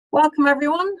Welcome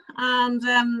everyone,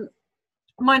 and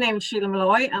my name is Sheila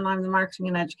Malloy and I'm the Marketing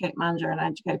and Educate Manager at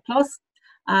Educate Plus.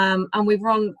 And we've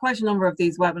run quite a number of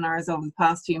these webinars over the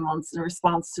past few months in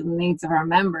response to the needs of our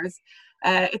members.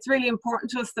 It's really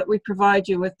important to us that we provide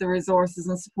you with the resources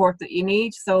and support that you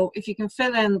need. So if you can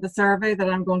fill in the survey that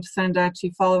I'm going to send out to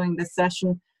you following this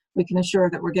session, we can ensure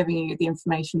that we're giving you the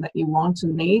information that you want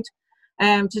and need.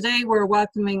 Today we're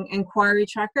welcoming Inquiry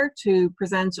Tracker to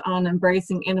present on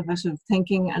embracing innovative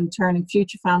thinking and turning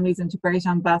future families into great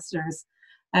ambassadors.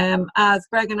 As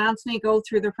Greg and Anthony go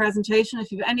through their presentation,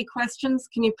 if you have any questions,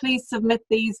 can you please submit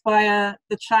these via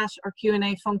the chat or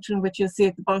Q&A function, which you'll see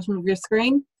at the bottom of your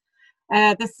screen.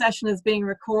 This session is being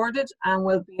recorded and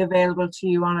will be available to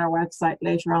you on our website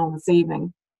later on this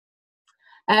evening.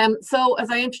 So as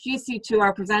I introduce you to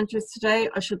our presenters today,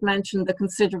 I should mention the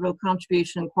considerable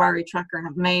contribution Inquiry Tracker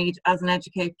have made as an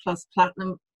Educate Plus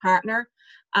Platinum partner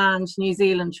and New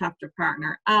Zealand chapter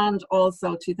partner, and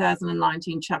also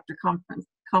 2019 chapter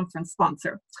conference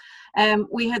sponsor.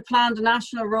 We had planned a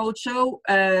national roadshow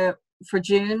for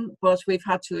June, but we've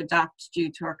had to adapt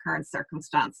due to our current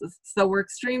circumstances. So we're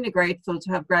extremely grateful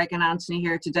to have Greg and Anthony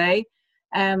here today.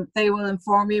 They will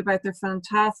inform you about their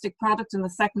fantastic product in the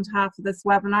second half of this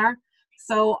webinar.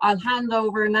 So I'll hand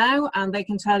over now and they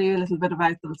can tell you a little bit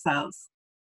about themselves.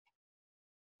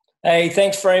 Hey,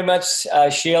 thanks very much,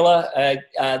 Sheila.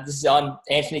 I'm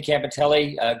Anthony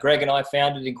Campitelli. Greg and I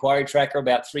founded Inquiry Tracker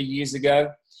about 3 years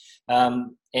ago.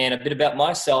 And a bit about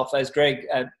myself, as Greg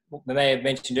may have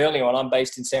mentioned earlier on, I'm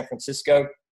based in San Francisco,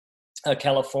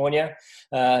 California.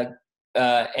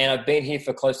 And I've been here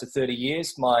for close to 30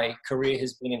 years. My career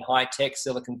has been in high tech,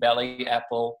 Silicon Valley,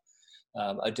 Apple,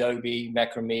 Adobe,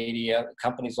 Macromedia,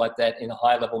 companies like that in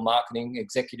high level marketing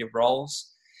executive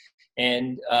roles.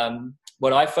 And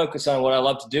what I focus on, what I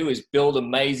love to do is build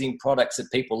amazing products that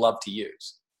people love to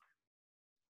use.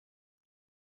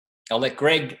 I'll let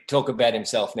Greg talk about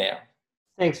himself now.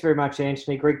 Thanks very much,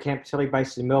 Anthony. Greg Campitelli,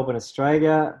 based in Melbourne,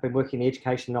 Australia. I've been working in the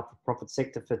education not-for-profit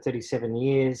sector for 37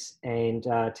 years. And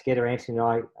together, Anthony and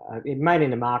I, mainly in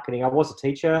the marketing. I was a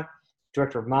teacher,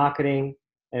 director of marketing,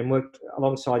 and worked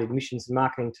alongside the admissions and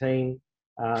marketing team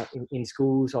in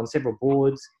schools on several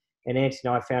boards. And Anthony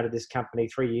and I founded this company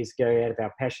 3 years ago out of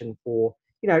our passion for,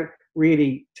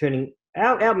 really turning,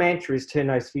 our mantra is turn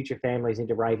those future families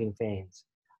into raving fans.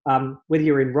 Whether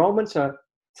your enrollments are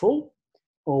full,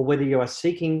 or whether you are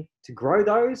seeking to grow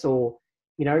those or,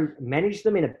 manage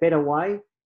them in a better way,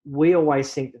 we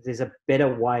always think that there's a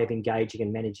better way of engaging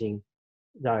and managing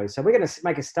those. So we're going to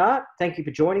make a start. Thank you for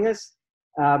joining us.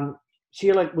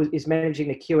 Sheila is managing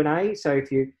the Q&A. So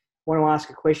if you want to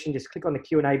ask a question, just click on the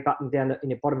Q&A button down in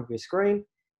the bottom of your screen,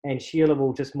 and Sheila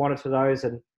will just monitor those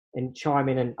and chime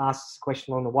in and ask us a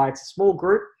question along the way. It's a small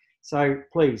group. So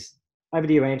please, over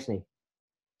to you, Anthony.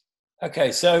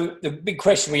 Okay, so the big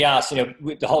question we ask,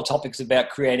 the whole topic's about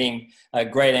creating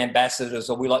great ambassadors,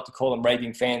 or we like to call them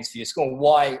raving fans for your school.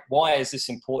 Why is this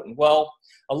important? Well,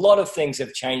 a lot of things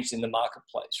have changed in the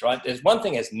marketplace, right? There's one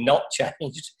thing has not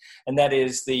changed, and that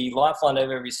is the lifeline of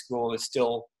every school is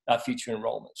still future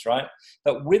enrollments, right?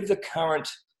 But with the current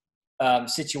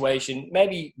situation,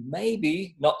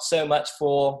 maybe not so much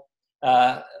for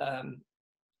the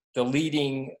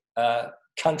leading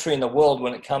country in the world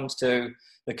when it comes to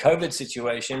the COVID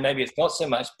situation, maybe it's not so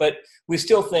much, but we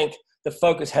still think the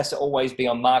focus has to always be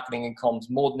on marketing and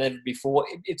comms more than ever before.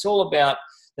 It's all about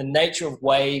the nature of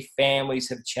way families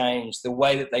have changed, the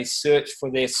way that they search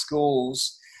for their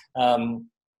schools. It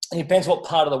depends what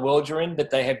part of the world you're in,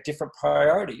 but they have different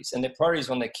priorities, and their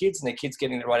priorities on their kids and their kids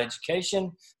getting the right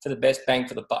education for the best bang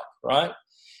for the buck, right?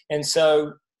 And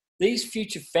so these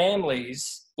future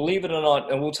families, believe it or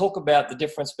not, and we'll talk about the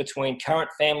difference between current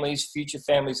families, future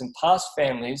families, and past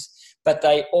families, but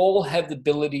they all have the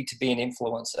ability to be an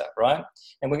influencer, right?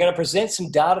 And we're going to present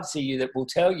some data to you that will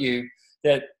tell you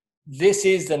that this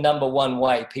is the number one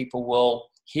way people will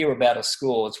hear about a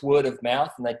school. It's word of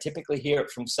mouth, and they typically hear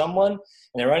it from someone, and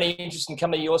they're only interested in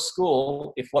coming to your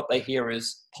school if what they hear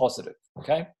is positive,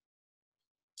 okay?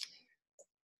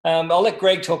 I'll let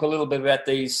Greg talk a little bit about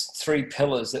these three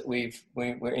pillars that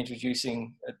we're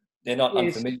introducing. They're not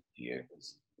unfamiliar to you.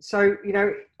 So,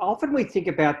 often we think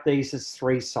about these as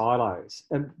three silos.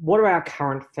 And what do our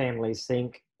current families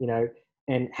think,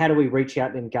 and how do we reach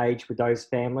out and engage with those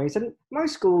families? And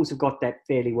most schools have got that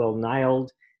fairly well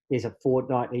nailed. There's a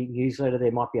fortnightly newsletter.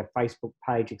 There might be a Facebook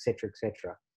page, et cetera, et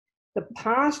cetera. The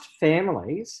past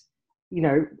families, we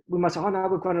must say,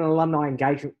 we've got an alumni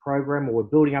engagement program, or we're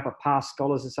building up a past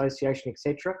scholars association, et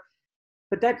cetera.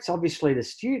 But that's obviously the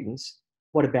students.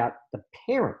 What about the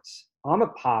parents? I'm a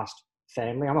past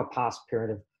family. I'm a past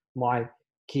parent of my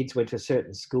kids went to a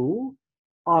certain school,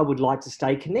 I would like to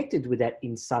stay connected with that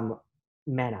in some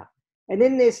manner. And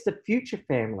then there's the future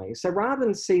family. So rather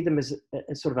than see them as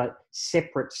a sort of a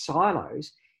separate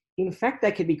silos, in fact,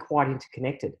 they could be quite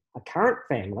interconnected. A current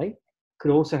family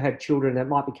could also have children that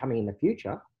might be coming in the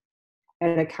future,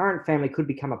 and a current family could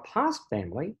become a past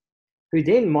family who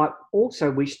then might also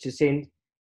wish to send,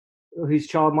 whose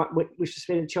child might wish to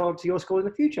send a child to your school in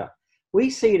the future. We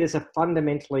see it as a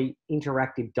fundamentally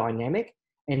interactive dynamic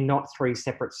and not three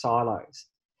separate silos.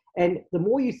 And the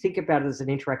more you think about it as an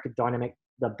interactive dynamic,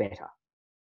 the better.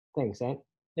 Thanks, Ant.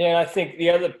 Yeah, I think the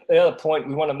other point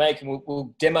we want to make, and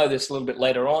we'll demo this a little bit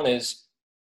later on, is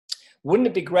wouldn't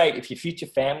it be great if your future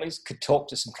families could talk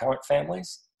to some current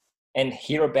families and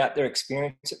hear about their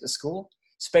experience at the school,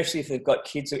 especially if they've got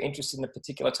kids who are interested in a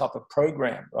particular type of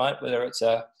program, right? Whether it's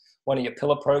one of your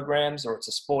pillar programs or it's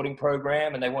a sporting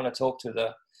program, and they want to talk to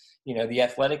the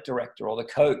athletic director or the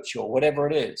coach or whatever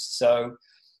it is. So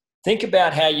think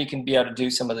about how you can be able to do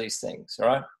some of these things, all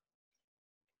right?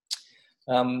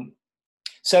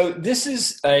 So this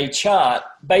is a chart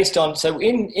based on, so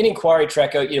in Inquiry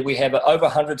Tracker, we have over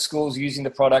 100 schools using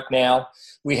the product now.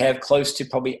 We have close to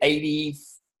probably 80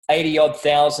 odd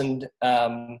thousand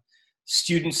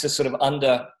students are sort of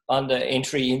under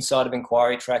entry inside of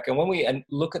Inquiry Tracker. And when we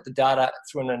look at the data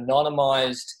through an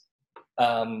anonymized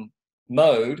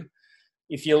mode,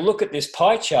 if you look at this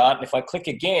pie chart, and if I click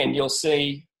again, you'll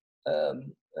see,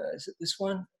 is it this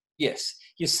one? Yes.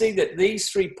 You see that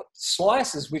these three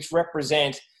slices, which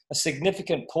represent a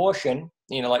significant portion,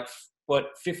 like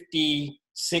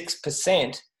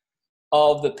 56%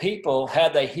 of the people, how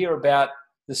they hear about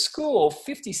the school,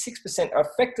 56% are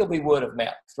effectively word of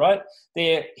mouth, right?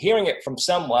 They're hearing it from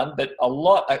someone, but a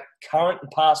lot are current and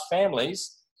past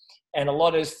families, and a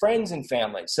lot is friends and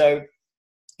family. So,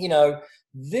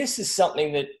 this is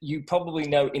something that you probably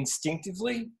know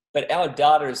instinctively, but our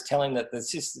data is telling that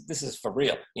this is for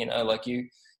real.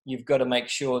 You've got to make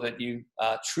sure that you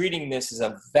are treating this as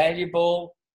a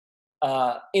valuable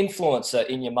influencer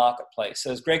in your marketplace.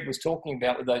 So as Greg was talking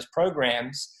about with those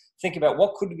programs, think about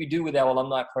what could we do with our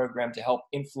alumni program to help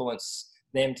influence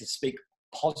them to speak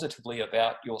positively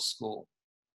about your school.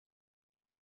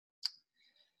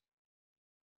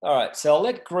 All right, so I'll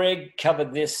let Greg cover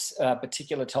this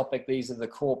particular topic. These are the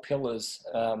core pillars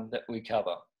that we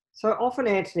cover. So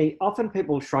often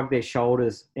people shrug their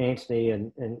shoulders, Anthony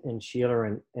and Sheila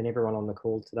and everyone on the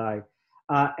call today,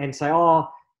 and say,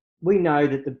 we know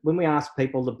that when we ask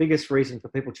people, the biggest reason for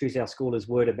people choose our school is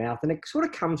word of mouth. And it sort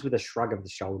of comes with a shrug of the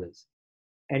shoulders.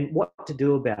 And what to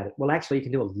do about it? Well, actually, you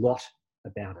can do a lot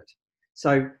about it.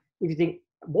 So if you think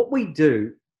what we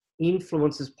do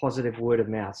influences positive word of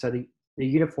mouth. So the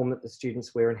uniform that the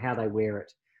students wear and how they wear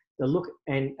it, the look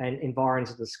and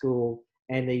environs of the school,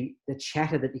 and the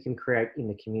chatter that you can create in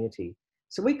the community.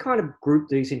 So we kind of group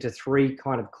these into three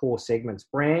kind of core segments: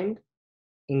 brand,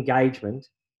 engagement,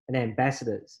 and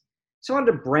ambassadors. So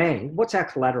under brand, what's our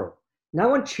collateral? No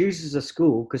one chooses a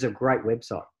school because of a great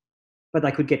website, but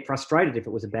they could get frustrated if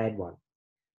it was a bad one.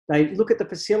 They look at the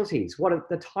facilities. What are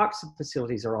the types of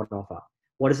facilities are on offer?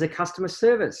 What is the customer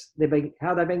service?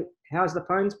 How is the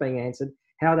phones being answered?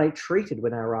 How are they treated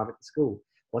when they arrive at the school?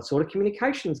 What sort of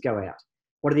communications go out?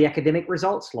 What are the academic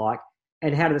results like?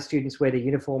 And how do the students wear their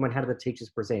uniform, and how do the teachers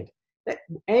present?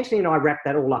 Anthony and I wrap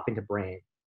that all up into brand.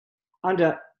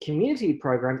 Under community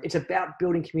programs, it's about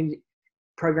building community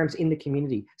programs in the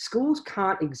community. Schools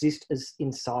can't exist as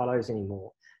in silos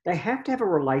anymore. They have to have a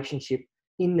relationship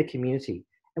in the community.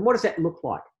 And what does that look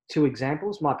like? Two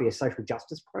examples might be a social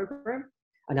justice program.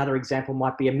 Another example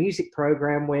might be a music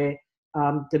program where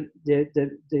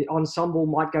the ensemble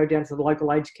might go down to the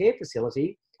local aged care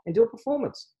facility and do a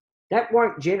performance. That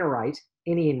won't generate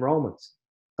any enrolments,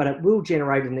 but it will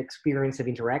generate an experience of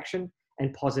interaction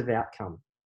and positive outcome.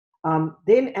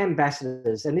 Then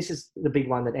ambassadors, and this is the big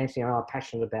one that Anthony and I are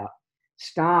passionate about.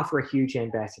 Staff are a huge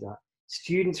ambassador.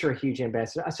 Students are a huge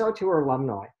ambassador. So too are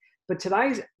alumni. But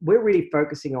we're really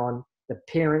focusing on the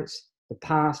parents, the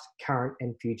past, current,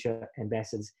 and future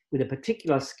ambassadors, with a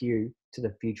particular skew to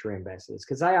the future ambassadors,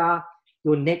 because they are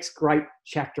your next great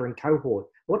chapter and cohort.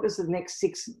 What does the next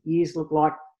 6 years look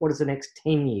like? What does the next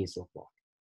 10 years look like?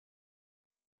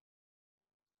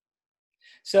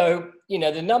 So,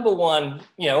 the number one,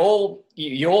 you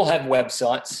all have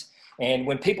websites, and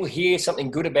when people hear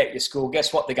something good about your school,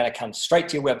 guess what? They're going to come straight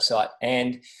to your website.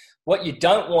 And what you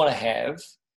don't want to have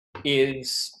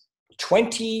is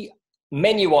 20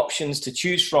 menu options to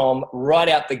choose from right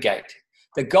out the gate.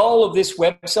 The goal of this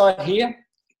website here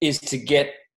is to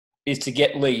get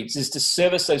leads, is to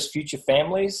service those future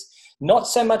families Not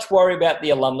so much worry about the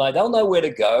alumni. They'll know where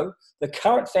to go. The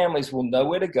current families will know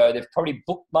where to go. They've probably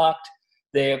bookmarked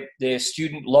their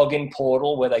student login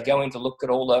portal where they go in to look at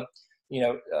all the,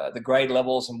 the grade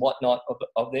levels and whatnot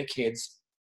of their kids.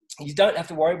 You don't have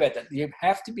to worry about that. You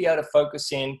have to be able to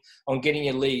focus in on getting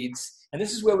your leads. And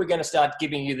this is where we're going to start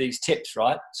giving you these tips,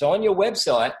 right? So on your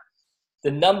website,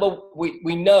 the number,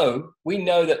 we know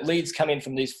that leads come in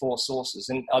from these 4 sources.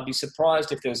 And I'd be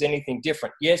surprised if there was anything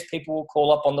different. Yes, people will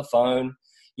call up on the phone.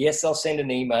 Yes, they'll send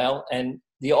an email. And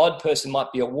the odd person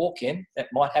might be a walk-in. That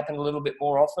might happen a little bit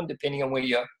more often depending on where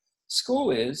your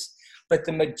school is. But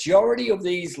the majority of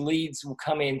these leads will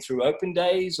come in through open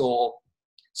days or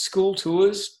school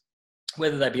tours,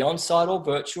 whether they be on-site or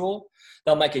virtual.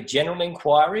 They'll make a general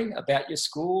inquiry about your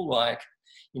school, like,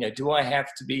 do I have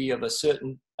to be of a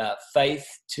certain faith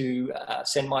to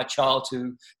send my child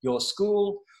to your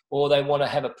school? Or they want to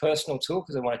have a personal tour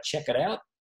because they want to check it out.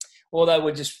 Or they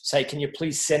would just say, can you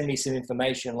please send me some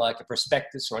information like a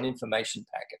prospectus or an information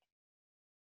packet?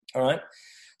 All right.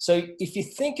 So if you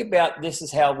think about this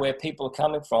is where people are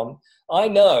coming from, I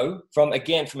know from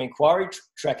inquiry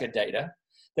tracker data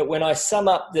that when I sum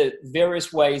up the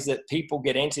various ways that people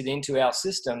get entered into our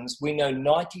systems, we know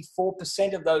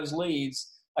 94% of those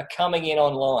leads are coming in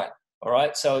online. All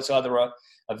right. So it's either a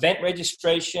event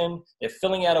registration, they're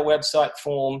filling out a website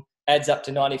form, adds up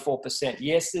to 94%.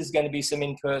 Yes, there's going to be some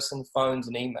in-person phones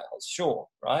and emails. Sure.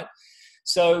 Right.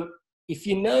 So if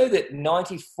you know that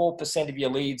 94% of your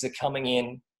leads are coming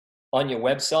in on your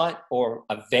website or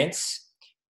events,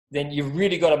 then you've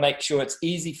really got to make sure it's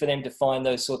easy for them to find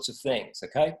those sorts of things.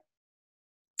 Okay.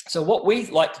 So what we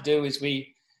like to do is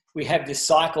we have this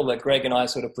cycle that Greg and I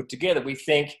sort of put together. We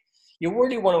think you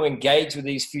really want to engage with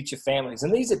these future families.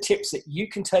 And these are tips that you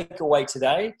can take away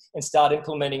today and start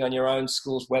implementing on your own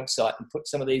school's website and put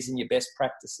some of these in your best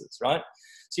practices, right?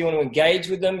 So you want to engage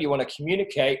with them, you want to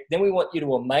communicate, then we want you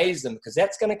to amaze them because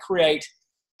that's going to create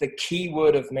the key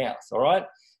word of mouth, all right?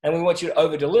 And we want you to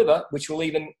over-deliver, which will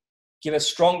even give a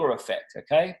stronger effect,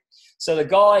 okay? So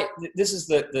this is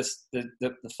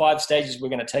the 5 stages we're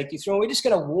going to take you through, and we're just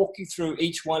going to walk you through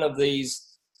each one of these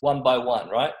one by one,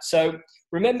 right? So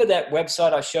remember that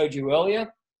website I showed you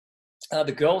earlier,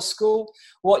 the girls' school?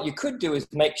 What you could do is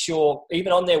make sure,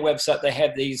 even on their website, they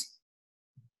have the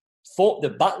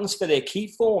buttons for their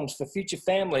key forms for future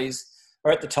families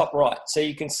are at the top right. So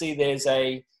you can see there's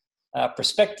a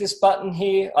prospectus button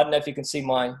here. I don't know if you can see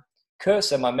my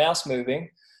cursor, my mouse moving.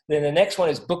 Then the next one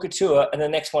is book a tour, and the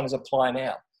next one is apply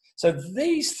now. So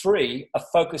these 3 are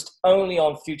focused only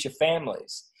on future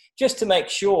families. Just to make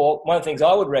sure, one of the things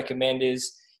I would recommend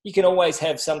is you can always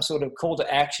have some sort of call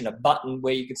to action, a button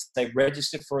where you can say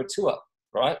register for a tour,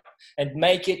 right? And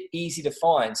make it easy to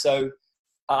find. So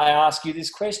I ask you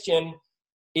this question,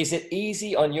 is it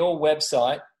easy on your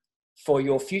website for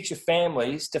your future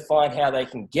families to find how they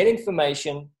can get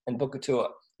information and book a tour?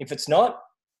 If it's not,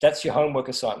 that's your homework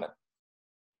assignment.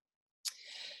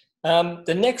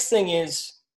 The next thing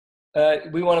is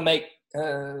we want to make,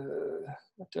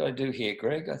 what do I do here,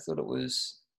 Greg? I thought it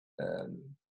was,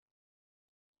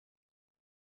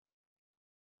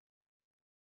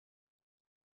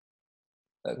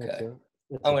 okay.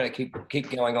 I'm going to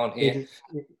keep going on here.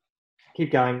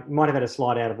 Keep going. You might have had a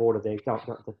slide out of order there.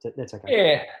 That's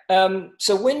okay. Yeah.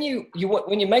 So when you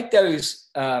make those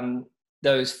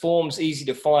forms easy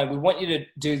to find, we want you to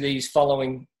do these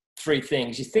following 3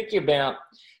 things. You're thinking about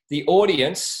the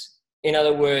audience. In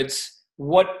other words,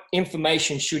 what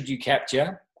information should you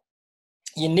capture?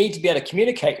 You need to be able to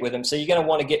communicate with them. So you're going to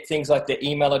want to get things like their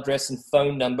email address and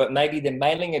phone number, maybe their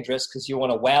mailing address, because you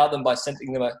want to wow them by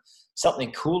sending them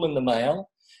something cool in the mail.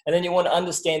 And then you want to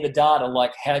understand the data,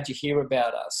 like how'd you hear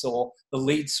about us, or the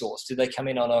lead source. Did they come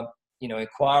in on a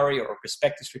inquiry or a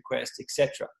prospectus request,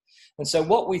 etc. And so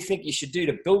what we think you should do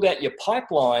to build out your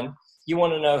pipeline, you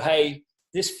want to know, hey,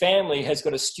 this family has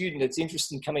got a student that's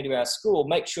interested in coming to our school.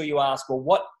 Make sure you ask, well,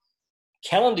 what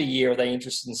calendar year are they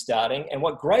interested in starting, and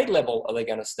what grade level are they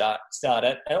going to start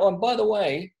at? And by the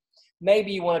way,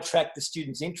 maybe you want to track the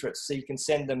student's interests so you can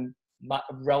send them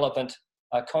relevant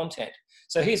content.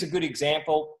 So here's a good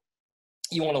example.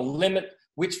 You want to limit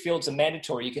which fields are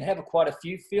mandatory. You can have quite a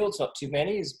few fields, not too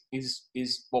many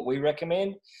is what we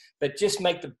recommend, but just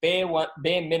make the bare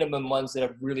minimum ones that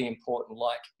are really important,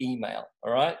 like email,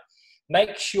 all right?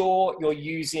 Make sure you're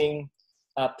using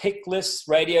pick lists,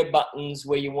 radio buttons,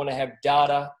 where you want to have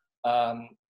data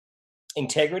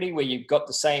integrity, where you've got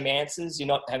the same answers. You're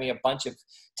not having a bunch of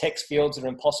text fields that are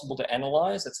impossible to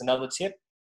analyze. That's another tip.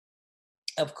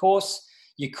 Of course,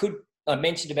 I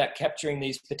mentioned about capturing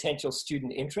these potential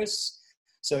student interests.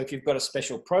 So if you've got a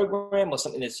special program or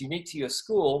something that's unique to your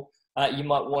school, you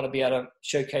might want to be able to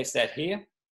showcase that here.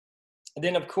 And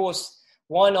then, of course,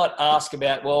 why not ask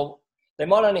about, well, they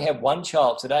might only have one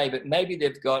child today, but maybe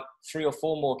they've got 3 or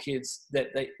 4 more kids that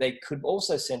they could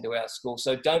also send to our school.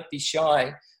 So don't be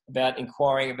shy about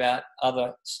inquiring about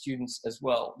other students as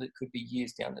well. That could be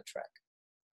years down the track.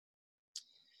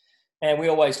 And we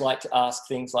always like to ask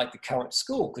things like the current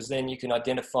school, because then you can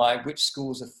identify which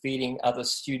schools are feeding other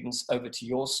students over to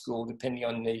your school, depending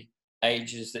on the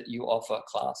ages that you offer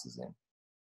classes in.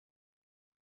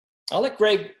 I'll let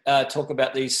Greg talk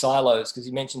about these silos, because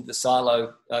you mentioned the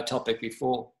silo topic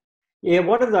before. Yeah,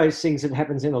 one of those things that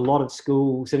happens in a lot of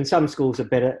schools, and some schools are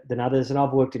better than others, and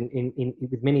I've worked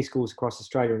with many schools across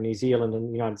Australia and New Zealand and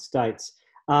the United States.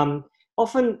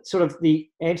 Often sort of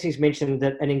Anthony's mentioned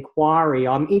that an inquiry,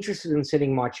 I'm interested in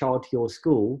sending my child to your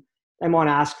school. They might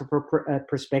ask for a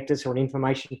prospectus or an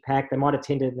information pack. They might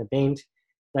attend an event.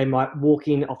 They might walk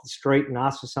in off the street and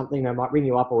ask for something. They might ring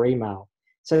you up or email.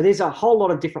 So there's a whole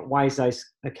lot of different ways those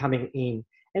are coming in.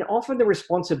 And often the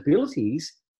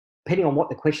responsibilities, depending on what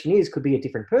the question is, could be a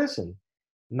different person.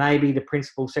 Maybe the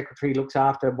principal secretary looks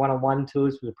after one-on-one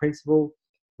tours with the principal.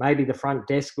 Maybe the front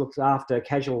desk looks after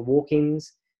casual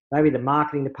walk-ins. Maybe the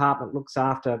marketing department looks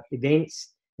after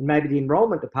events. And maybe the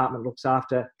enrolment department looks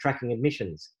after tracking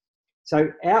admissions. So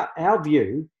our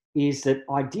view is that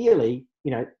ideally,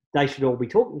 they should all be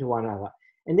talking to one another.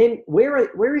 And then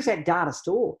where is that data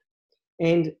stored?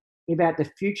 And about the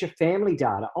future family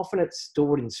data, often it's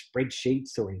stored in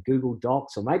spreadsheets or in Google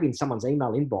Docs or maybe in someone's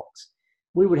email inbox.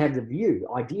 We would have the view,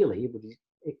 ideally,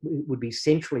 it would be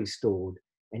centrally stored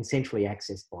and centrally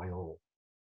accessed by all.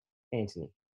 Anthony.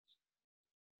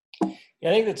 Yeah,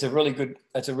 I think that's a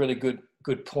really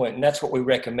good point, and that's what we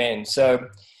recommend. So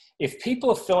if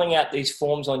people are filling out these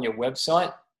forms on your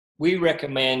website, we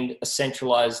recommend a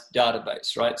centralized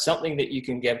database, right? Something that you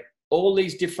can get all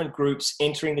these different groups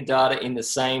entering the data in the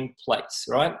same place,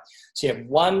 right? So you have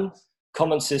one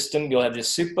common system. You'll have this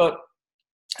super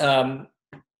time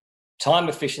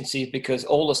efficiency because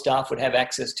all the staff would have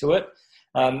access to it.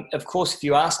 Of course, if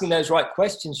you're asking those right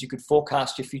questions, you could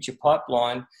forecast your future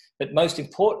pipeline. But most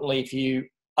importantly, if you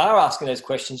are asking those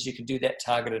questions, you can do that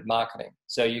targeted marketing.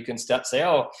 So you can start to say,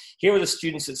 oh, here are the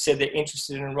students that said they're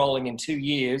interested in enrolling in 2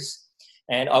 years,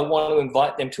 and I want to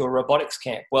invite them to a robotics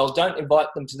camp. Well, don't invite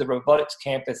them to the robotics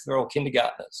camp if they're all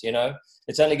kindergartners,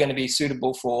 It's only going to be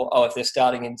suitable for, if they're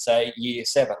starting in, say, year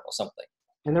 7 or something.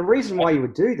 And the reason why you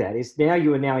would do that is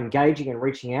you are now engaging and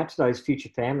reaching out to those future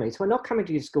families who are not coming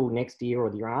to your school next year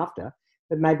or the year after,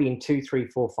 but maybe in 2, 3,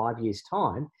 4, 5 years'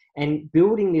 time, and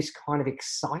building this kind of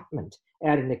excitement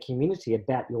out in the community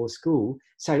about your school.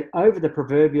 So over the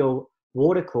proverbial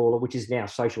water cooler, which is now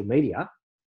social media,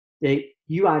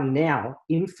 you are now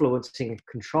influencing and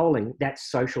controlling that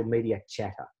social media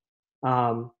chatter.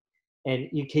 And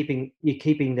you're keeping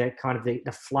the kind of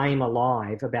the flame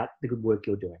alive about the good work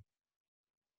you're doing.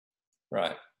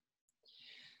 Right.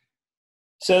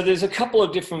 So there's a couple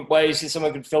of different ways that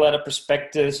someone could fill out a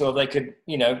prospectus, or they could,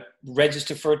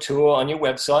 register for a tour on your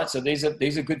website. So these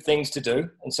are good things to do.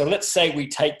 And so let's say we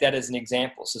take that as an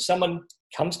example. So someone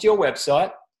comes to your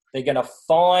website, they're going to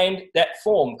find that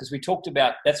form, because we talked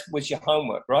about that was your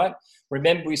homework, right?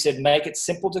 Remember, we said make it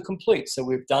simple to complete. So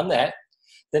we've done that.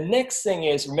 The next thing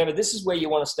is, remember, this is where you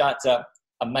want to start to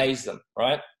amaze them,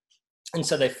 right? And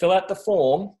so they fill out the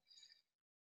form.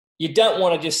 You don't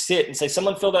want to just sit and say,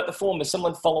 someone filled out the form, is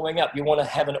someone following up? You want to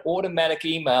have an automatic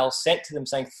email sent to them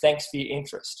saying, thanks for your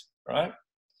interest, right?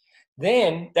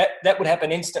 Then that would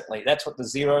happen instantly. That's what the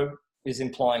 0 is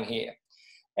implying here.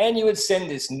 And you would send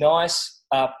this nice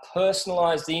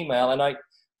personalized email. And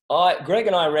Greg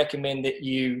and I recommend that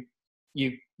you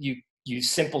use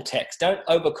simple text. Don't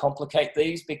overcomplicate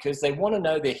these, because they want to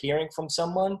know they're hearing from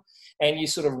someone, and you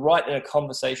sort of write in a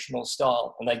conversational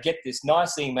style, and they get this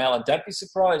nice email. And don't be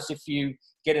surprised if you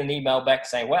get an email back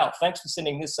saying, wow, thanks for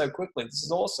sending this so quickly. This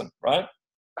is awesome, right?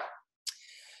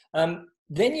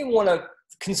 Then you want to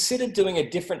consider doing a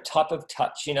different type of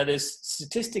touch. There's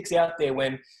statistics out there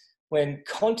when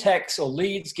contacts or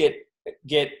leads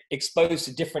get exposed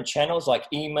to different channels like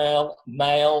email,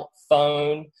 mail,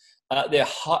 phone, they're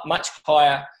much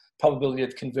higher probability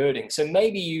of converting. So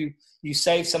maybe you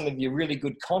save some of your really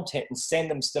good content and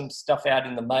send them some stuff out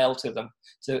in the mail to them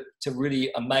to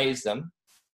really amaze them.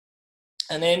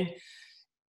 And then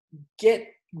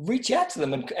reach out to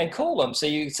them and call them. So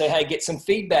you say, hey, get some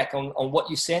feedback on what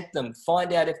you sent them.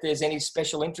 Find out if there's any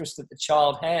special interest that the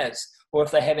child has, or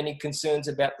if they have any concerns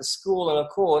about the school. And of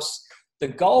course, the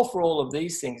goal for all of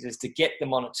these things is to get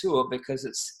them on a tour,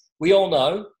 because we all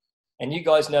know, and you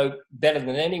guys know better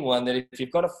than anyone, that if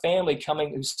you've got a family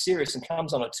coming who's serious and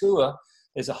comes on a tour,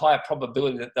 there's a higher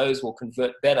probability that those will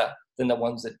convert better than the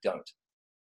ones that don't.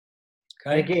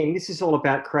 Okay. And again, this is all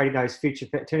about creating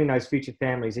turning those future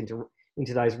families into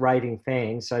those raving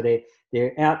fans. So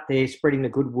they're out there spreading the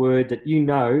good word that you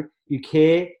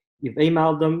care, you've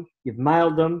emailed them, you've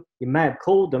mailed them, you may have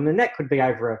called them, and that could be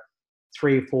over a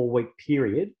 3 or 4 week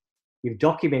period. You've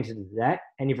documented that,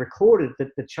 and you've recorded that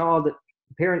the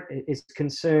parent is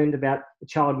concerned about the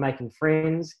child making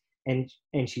friends, and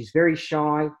she's very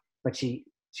shy, but she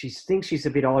thinks she's a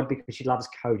bit odd because she loves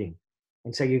coding.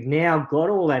 And so you've now got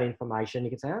all that information. You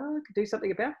can say, I could do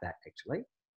something about that, actually.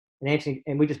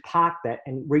 And we just park that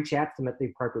and reach out to them at the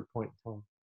appropriate point in time.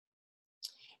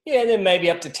 Yeah, and then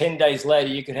maybe up to 10 days later,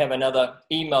 you could have another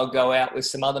email go out with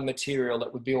some other material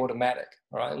that would be automatic,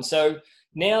 right? And so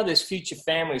now this future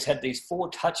families have these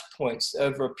 4 touch points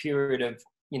over a period of,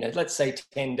 let's say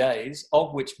 10 days,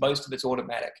 of which most of it's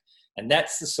automatic. And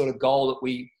that's the sort of goal that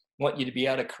we want you to be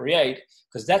able to create,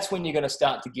 because that's when you're going to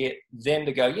start to get them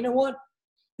to go, you know what?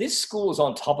 This school is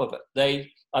on top of it.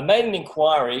 I made an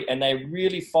inquiry and they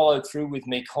really followed through with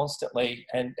me constantly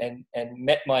and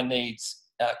met my needs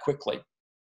quickly.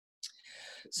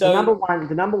 So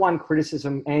the number one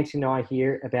criticism Anthony and I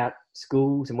hear about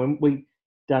schools, and when we've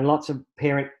done lots of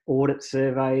parent audit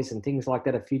surveys and things like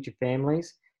that of future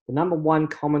families, the number one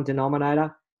common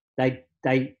denominator, they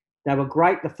were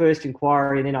great the first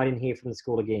inquiry, and then I didn't hear from the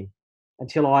school again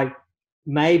until I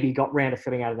maybe got round to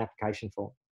filling out an application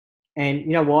form. And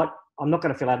you know what? I'm not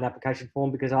going to fill out an application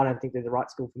form because I don't think they're the right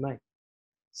school for me.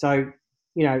 So,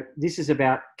 this is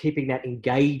about keeping that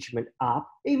engagement up.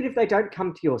 Even if they don't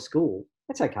come to your school,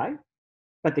 that's okay.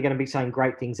 But they're going to be saying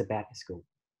great things about your school.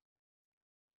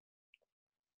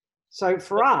 So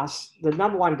for us, the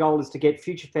number one goal is to get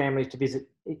future families to visit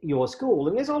your school.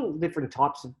 And there's all different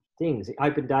types of things: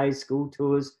 open days, school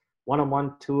tours,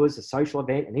 one-on-one tours, a social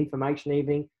event, an information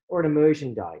evening, or an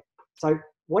immersion day. So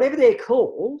whatever they're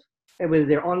called, and whether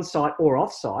they're on-site or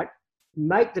off-site,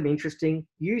 make them interesting,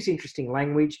 use interesting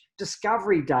language,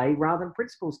 discovery day rather than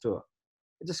principal's tour.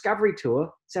 A discovery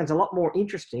tour sounds a lot more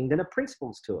interesting than a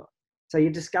principal's tour. So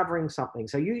you're discovering something.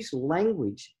 So use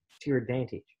language to your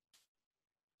advantage.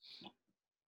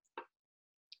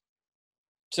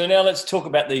 So now let's talk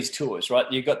about these tours, right?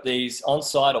 You've got these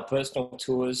on-site or personal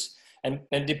tours, and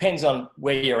it depends on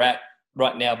where you're at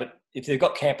right now, but if they've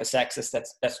got campus access,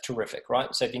 that's terrific,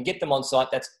 right? So if you can get them on site,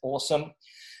 that's awesome.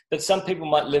 But some people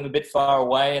might live a bit far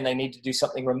away and they need to do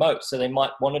something remote. So they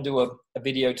might want to do a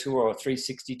video tour or a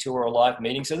 360 tour or a live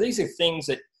meeting. So these are things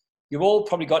that you've all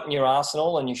probably got in your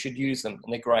arsenal and you should use them,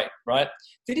 and they're great, right?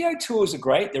 Video tours are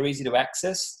great. They're easy to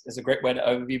access. There's a great way to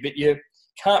overview, but you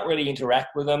can't really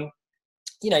interact with them.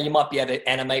 You might be able to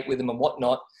animate with them and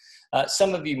whatnot.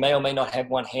 Some of you may or may not have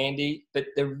one handy, but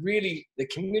the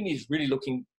community is really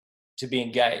looking to be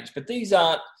engaged. But these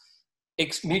aren't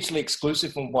mutually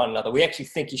exclusive from one another. We actually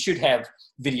think you should have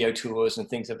video tours and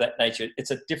things of that nature. It's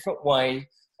a different way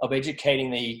of educating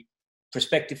the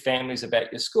prospective families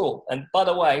about your school. And by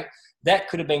the way, that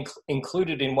could have been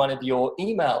included in one of your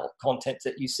email contents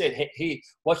that you said, hey, here,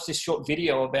 watch this short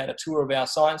video about a tour of our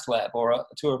science lab or a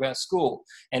tour of our school.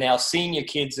 And our senior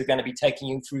kids are going to be taking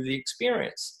you through the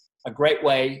experience. A great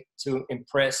way to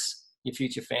impress your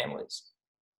future families.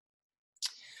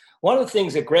 One of the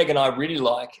things that Greg and I really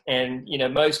like, and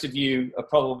most of you are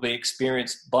probably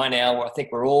experienced by now, I think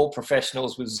we're all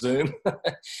professionals with Zoom.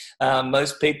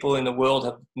 Most people in the world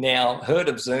have now heard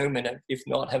of Zoom, and if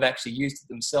not, have actually used it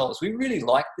themselves. We really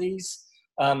like these.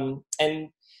 And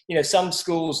some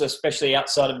schools, especially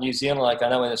outside of New Zealand, like I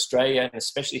know in Australia, and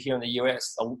especially here in the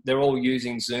US, they're all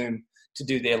using Zoom to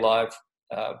do their live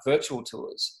virtual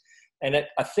tours. And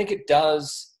I think it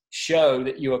does show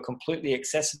that you are completely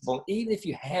accessible. Even if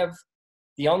you have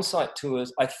the on-site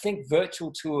tours, I think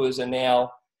virtual tours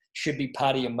should be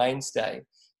part of your mainstay.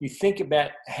 You think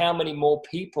about how many more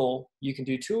people you can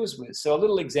do tours with. So a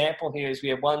little example here is we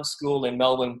have one school in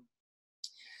Melbourne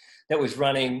that was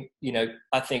running,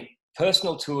 I think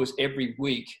personal tours every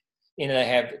week. They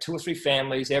have 2 or 3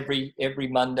 families every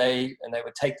Monday, and they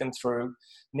would take them through.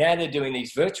 Now they're doing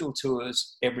these virtual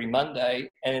tours every Monday,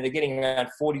 and they're getting around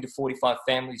 40 to 45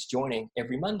 families joining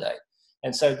every Monday.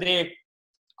 And so they're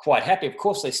quite happy. Of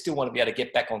course, they still want to be able to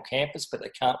get back on campus, but they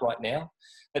can't right now.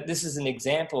 But this is an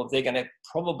example of they're going to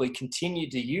probably continue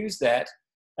to use that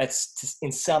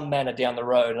in some manner down the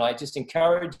road. And I just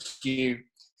encourage you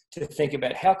to think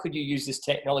about how could you use this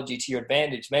technology to your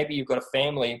advantage. Maybe you've got a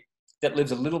family that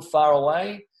lives a little far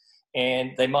away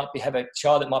and they might have a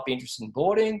child that might be interested in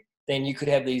boarding, then you could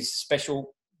have these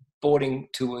special boarding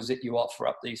tours that you offer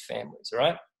up these families, all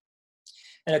right?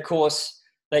 And of course,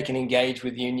 they can engage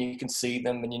with you and you can see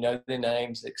them and you know their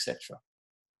names, etc.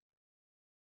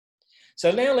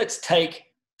 So now let's take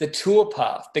the tour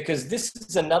path, because this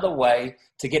is another way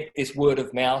to get this word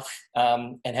of mouth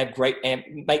and have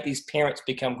make these parents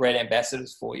become great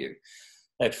ambassadors for you.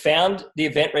 They've found the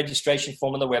event registration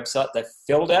form on the website. They've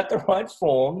filled out the right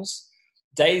forms.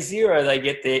 Day 0, they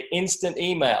get their instant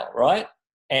email, right?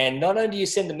 And not only do you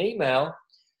send them email,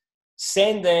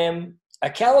 send them a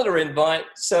calendar invite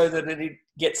so that it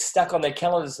gets stuck on their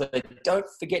calendar so they don't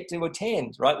forget to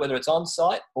attend, right? Whether it's on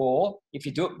site or if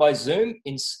you do it by Zoom,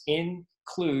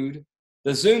 include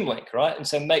the Zoom link, right? And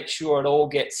so make sure it all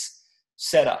gets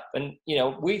set up. And,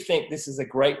 we think this is a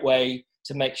great way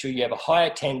to make sure you have a high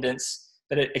attendance.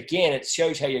 But it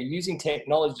shows how you're using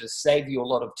technology to save you a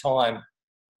lot of time.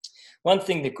 One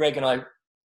thing that Greg and I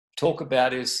talk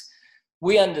about is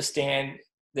we understand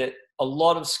that a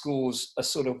lot of schools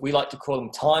are we like to call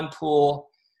them time poor,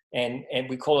 and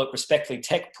we call it respectfully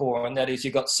tech poor. And that is,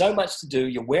 you've got so much to do,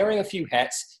 you're wearing a few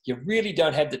hats, you really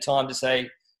don't have the time to say,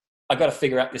 I've got to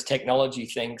figure out this technology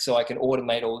thing so I can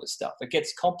automate all this stuff. It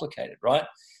gets complicated, right?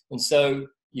 And so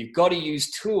you've got to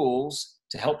use tools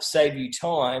to help save you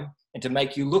time and to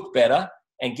make you look better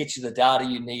and get you the data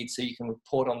you need so you can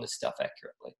report on this stuff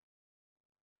accurately.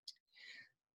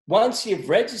 Once you've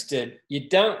registered, you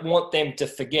don't want them to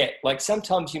forget. Like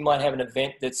sometimes you might have an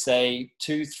event that's, say,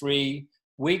 2-3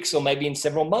 weeks or maybe in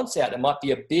several months out. It might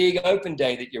be a big open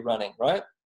day that you're running, right?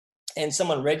 And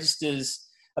someone registers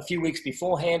a few weeks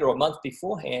beforehand or a month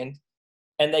beforehand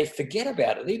and they forget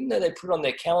about it. Even though they put it on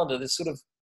their calendar, they sort of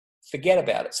forget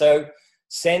about it. So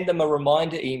send them a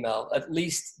reminder email at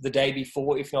least the day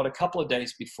before, if not a couple of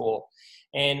days before,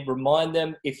 and remind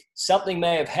them if something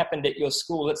may have happened at your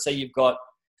school. Let's say you've got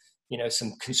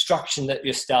some construction that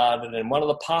you started and one of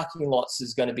the parking lots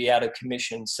is going to be out of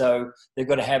commission. So they've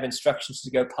got to have instructions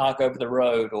to go park over the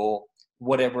road or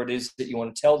whatever it is that you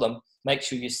want to tell them. Make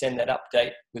sure you send that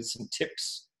update with some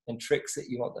tips and tricks that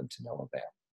you want them to know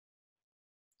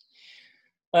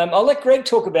about. I'll let Greg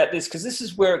talk about this because this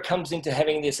is where it comes into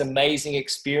having this amazing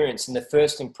experience and the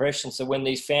first impression. So when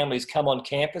these families come on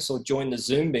campus or join the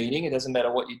Zoom meeting, it doesn't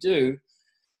matter what you do,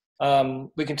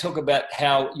 we can talk about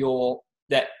how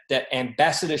that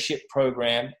ambassadorship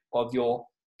program of your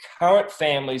current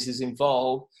families is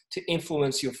involved to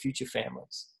influence your future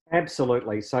families.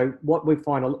 Absolutely. So what we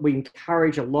find, we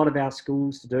encourage a lot of our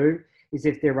schools to do is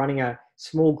if they're running a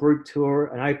small group tour,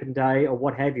 an open day or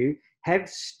what have you, have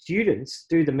students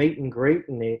do the meet and greet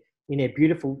in their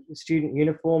beautiful student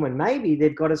uniform, and maybe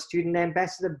they've got a student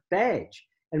ambassador badge,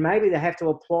 and maybe they have to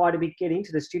apply to get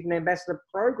into the student ambassador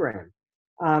program,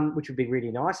 which would be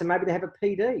really nice. And maybe they have a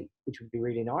PD, which would be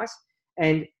really nice.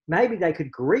 And maybe they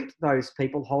could greet those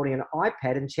people holding an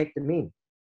iPad and check them in.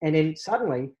 And then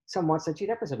suddenly someone said, gee,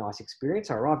 that was a nice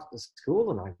experience. I arrived at the school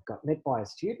and I got met by a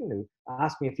student who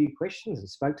asked me a few questions and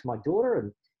spoke to my daughter,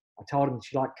 and I told him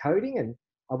she liked coding, and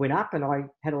I went up and I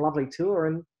had a lovely tour,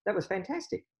 and that was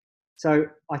fantastic. So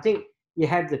I think you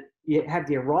have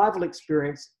the arrival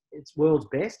experience, it's world's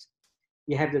best.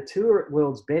 You have the tour at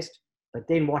world's best, but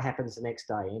then what happens the next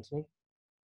day, Anthony?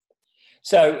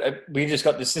 So we just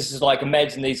got this. This is like,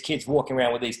 imagine these kids walking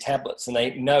around with these tablets and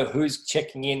they know who's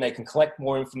checking in. They can collect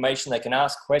more information. They can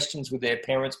ask questions with their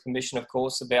parents' permission, of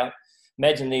course, about,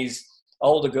 imagine these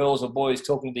older girls or boys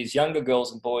talking to these younger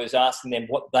girls and boys, asking them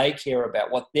what they care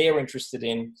about, what they're interested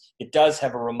in. It does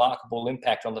have a remarkable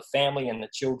impact on the family and the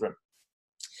children.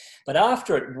 But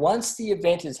after it, once the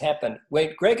event has happened,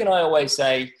 where Greg and I always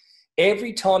say,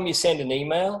 every time you send an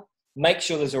email, make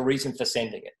sure there's a reason for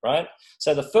sending it, right?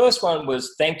 So the first one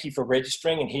was, thank you for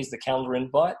registering, and here's the calendar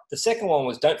invite. The second one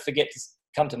was, don't forget to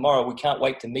come tomorrow. We can't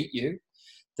wait to meet you.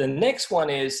 The next one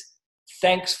is,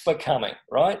 thanks for coming,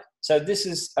 right? So this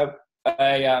is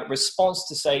a response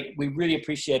to say, we really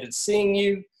appreciated seeing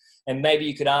you, and maybe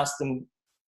you could ask them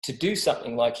to do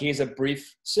something like, here's a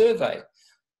brief survey.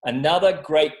 Another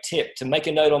great tip, to make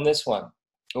a note on this one,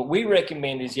 what we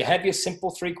recommend is you have your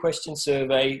simple 3-question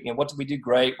survey. What did we do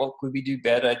great? What could we do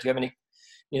better? Do you have any,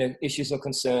 issues or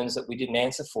concerns that we didn't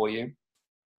answer for you?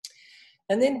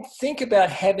 And then think about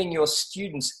having your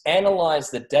students analyze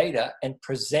the data and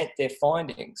present their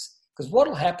findings. Because what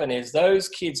will happen is those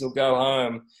kids will go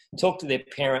home, talk to their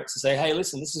parents and say, hey,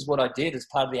 listen, this is what I did as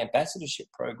part of the ambassadorship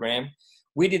program.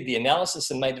 We did the analysis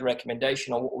and made the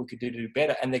recommendation on what we could do to do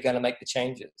better, and they're going to make the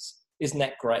changes. Isn't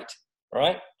that great? All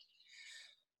right.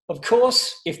 Of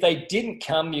course, if they didn't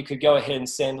come, you could go ahead and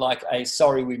send like a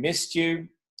sorry we missed you,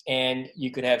 and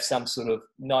you could have some sort of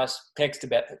nice text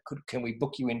about, can we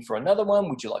book you in for another one?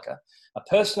 Would you like a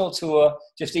personal tour?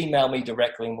 Just email me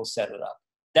directly and we'll set it up.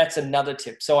 That's another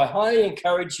tip. So I highly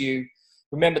encourage you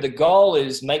Remember, the goal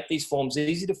is make these forms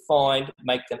easy to find,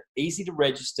 make them easy to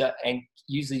register, and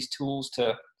use these tools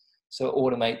to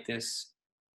automate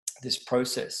this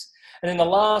process. And then the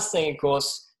last thing, of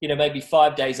course, maybe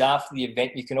 5 days after the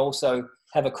event, you can also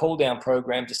have a call down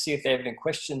program to see if they have any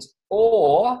questions,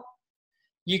 or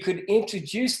you could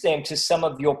introduce them to some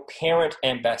of your parent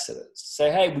ambassadors.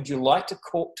 Say, hey, would you like to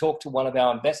talk to one of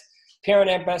our parent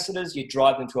ambassadors? You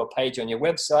drive them to a page on your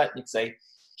website and you say,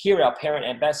 here are our parent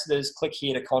ambassadors, click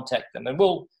here to contact them. And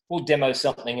we'll demo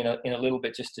something in a little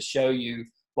bit just to show you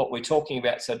what we're talking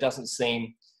about so it doesn't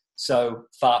seem so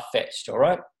far-fetched, all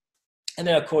right? And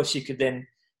then, of course, you could then,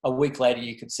 a week later,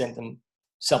 you could send them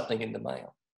something in the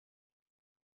mail.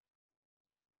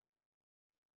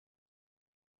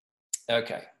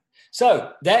 Okay,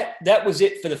 so that was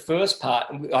it for the first part.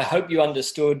 I hope you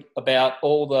understood about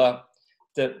all the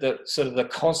sort of the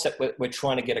concept we're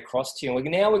trying to get across to you.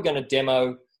 And now we're going to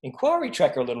demo Inquiry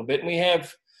Tracker a little bit. And we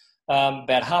have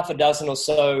about half a dozen or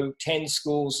so, 10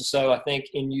 schools or so, I think,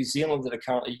 in New Zealand that are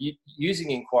currently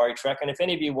using Inquiry Tracker. And if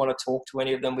any of you want to talk to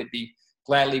any of them, we'd be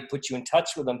gladly put you in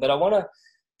touch with them. But I want to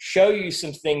show you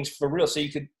some things for real so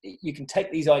you can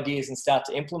take these ideas and start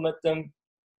to implement them.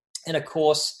 And of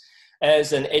course,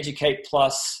 as an Educate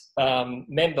Plus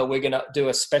member, we're going to do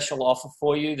a special offer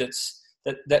for you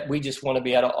that we just want to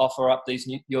be able to offer up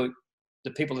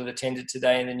the people that attended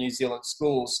today in the New Zealand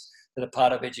schools that are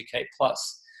part of Educate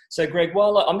Plus. So, Greg,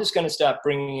 I'm just going to start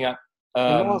bringing up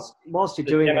whilst you're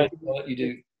doing that, you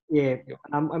do. Yeah,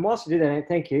 and whilst you do that,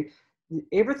 thank you.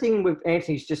 Everything with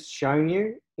Anthony's just shown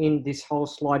you in this whole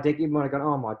slide deck, you might have gone,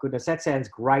 oh my goodness, that sounds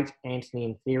great, Anthony,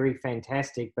 in theory,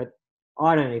 fantastic, but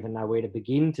I don't even know where to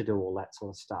begin to do all that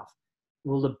sort of stuff.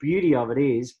 Well, the beauty of it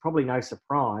is, probably no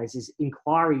surprise, is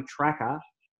Inquiry Tracker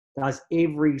does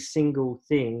every single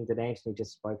thing that Anthony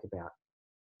just spoke about.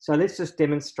 So let's just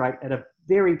demonstrate at a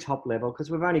very top level, because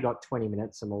we've only got 20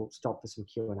 minutes and we'll stop for some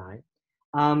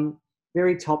Q&A.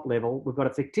 Very top level, we've got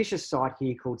a fictitious site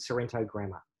here called Sorrento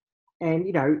Grammar.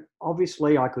 And,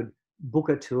 obviously I could book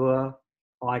a tour,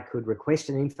 I could request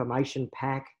an information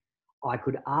pack, I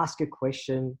could ask a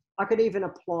question, I could even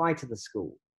apply to the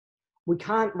school. We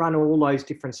can't run all those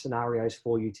different scenarios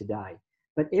for you today,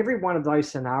 but every one of those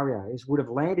scenarios would have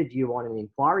landed you on an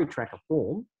Inquiry Tracker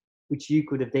form, which you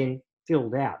could have then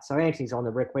filled out. So Anthony's on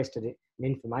the requested an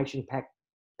information pack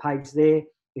page there.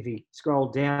 If you scroll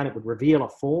down, it would reveal a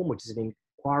form, which is an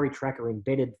Inquiry Tracker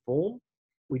embedded form.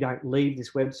 We don't leave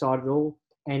this website at all,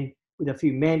 and with a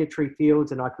few mandatory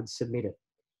fields, and I could submit it.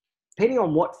 Depending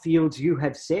on what fields you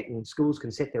have set, and schools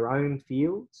can set their own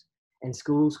fields, and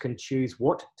schools can choose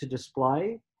what to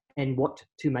display and what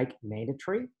to make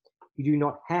mandatory. You do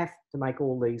not have to make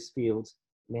all these fields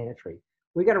mandatory.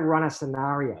 We're going to run a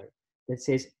scenario that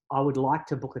says, I would like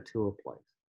to book a tour, please.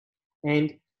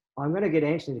 And I'm going to get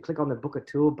Anthony to click on the book a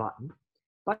tour button.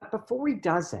 But before he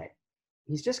does that,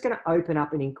 he's just going to open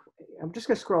up I'm just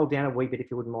going to scroll down a wee bit, if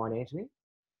you wouldn't mind, Anthony,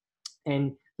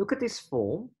 and look at this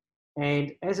form.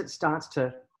 And as it starts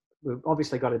to, we've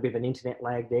obviously got a bit of an internet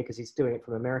lag there because he's doing it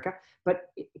from America. But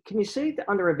can you see that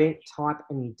under event type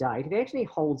and date, if Anthony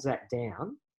holds that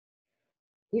down,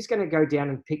 he's going to go down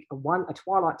and pick a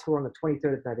Twilight tour on the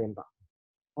 23rd of November.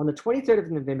 On the 23rd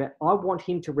of November, I want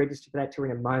him to register for that tour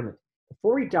in a moment.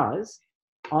 Before he does,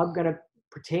 I'm going to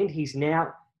pretend he's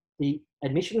now the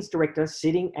admissions director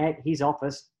sitting at his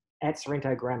office at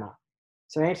Sorrento Grammar.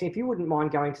 So Anthony, if you wouldn't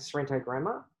mind going to Sorrento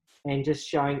Grammar and just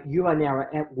showing you are now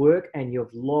at work and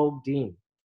you've logged in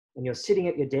and you're sitting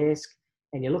at your desk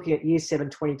and you're looking at Year 7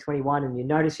 2021 and you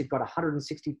notice you've got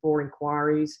 164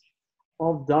 inquiries.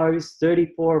 Of those,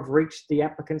 34 have reached the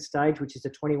applicant stage, which is a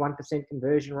 21%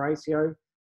 conversion ratio.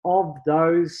 Of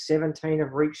those, 17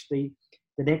 have reached the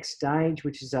next stage,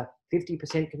 which is a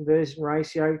 50% conversion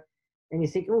ratio. And you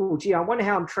think, oh, gee, I wonder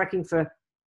how I'm tracking for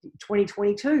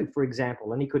 2022, for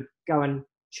example. And you could go and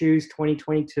choose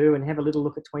 2022 and have a little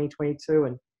look at 2022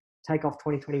 and take off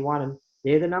 2021. And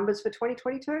they're the numbers for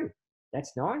 2022.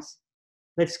 That's nice.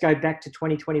 Let's go back to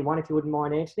 2021, if you wouldn't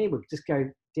mind, Anthony. We'll just go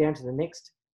down to the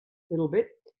next little bit.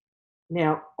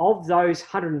 Now, of those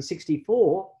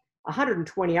 164,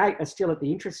 128 are still at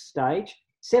the interest stage,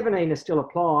 17 are still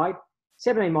applied,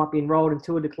 17 might be enrolled and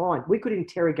 2 are declined. We could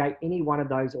interrogate any one of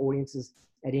those audiences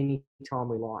at any time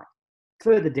we like.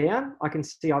 Further down, I can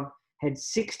see I've had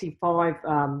 65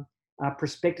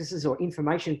 prospectuses or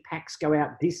information packs go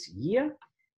out this year.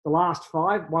 The last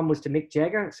 5, one was to Mick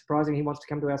Jagger, surprising he wants to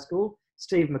come to our school.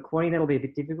 Steve McQueen, that'll be a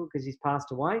bit difficult because he's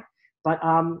passed away. But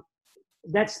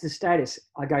that's the status.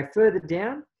 I go further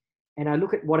down and I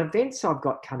look at what events I've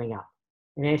got coming up.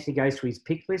 And Anthony goes to his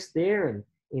pick list there and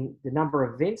in the number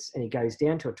of events, and he goes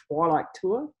down to a Twilight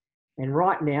tour. And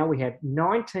right now we have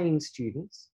 19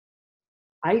 students,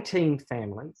 18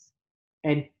 families,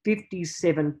 and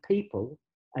 57 people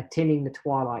attending the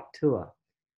Twilight Tour.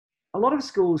 A lot of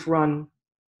schools run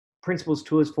principals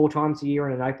tours 4 times a year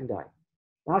on an open day.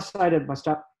 And I say to my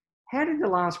staff, how did the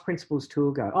last principals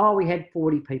tour go? Oh, we had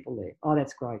 40 people there. Oh,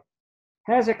 that's great.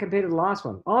 How does that compare to the last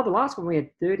one? Oh, the last one we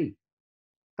had 30.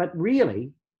 But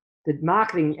really, the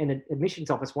marketing and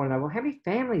admissions office want to know, well, how many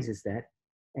families is that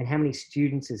and how many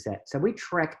students is that? So we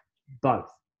track both.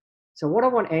 So what I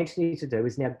want Anthony to do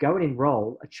is now go and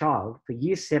enrol a child for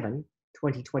Year 7,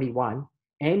 2021,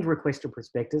 and request a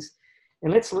prospectus.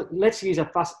 And let's use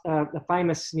a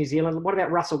famous New Zealand. What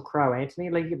about Russell Crowe, Anthony?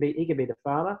 He could be the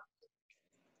father.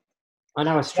 I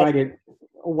know Australia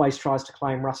always tries to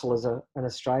claim Russell as an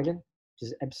Australian, which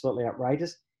is absolutely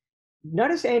outrageous.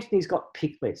 Notice Anthony's got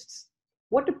pick lists.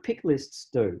 What do pick lists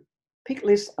do? Pick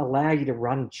lists allow you to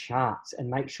run charts and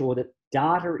make sure that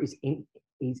data is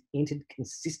entered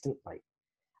consistently.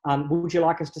 Would you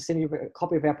like us to send you a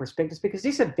copy of our prospectus? Because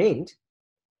this event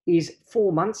is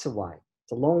 4 months away.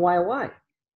 It's a long way away.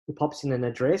 He pops in an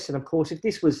address. And of course, if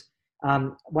this was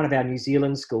one of our New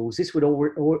Zealand schools, this would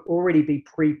already be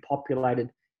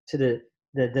pre-populated to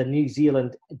the New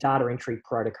Zealand data entry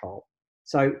protocol.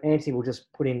 So Anthony will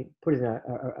just put in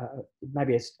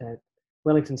maybe a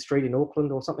Wellington Street in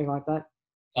Auckland or something like that.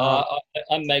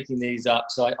 I'm making these up,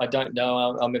 so I don't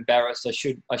know. I'm embarrassed. I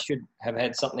should have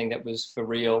had something that was for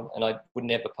real, and I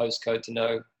wouldn't have a postcode to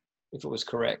know if it was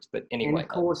correct. But anyway, and of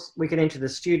course, we can enter the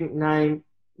student name.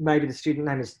 Maybe the student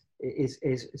name is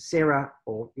Sarah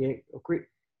or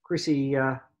Chrissy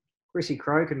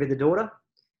Crowe could be the daughter.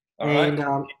 All and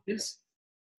right.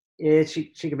 Yeah, she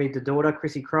could be the daughter.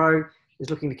 Chrissy Crowe is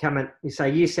looking to come at, you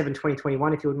say, Year 7,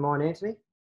 2021, if you wouldn't mind, Anthony.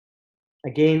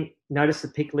 Again, notice the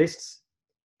pick lists.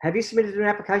 Have you submitted an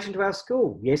application to our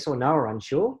school? Yes or no, or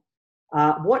unsure?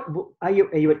 What are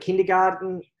you at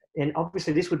kindergarten? And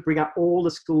obviously this would bring up all the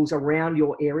schools around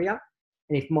your area.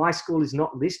 And if my school is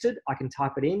not listed, I can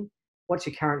type it in. What's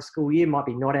your current school year? Might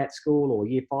be not at school or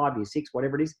Year 5, Year 6,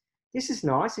 whatever it is. This is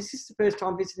nice. Is this the first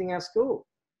time visiting our school?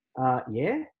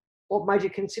 Yeah. What made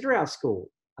you consider our school?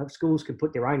 Schools can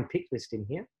put their own pick list in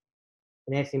here.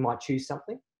 And Anthony might choose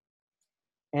something.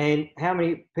 And how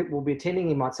many people will be attending?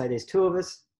 He might say there's 2 of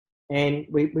us. And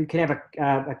we can have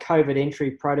a COVID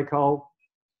entry protocol,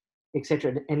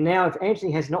 etc. And now if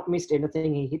Anthony has not missed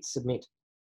anything, he hits submit.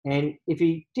 And if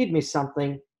he did miss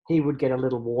something, he would get a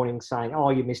little warning saying, oh,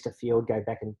 you missed a field, go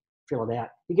back and fill it out.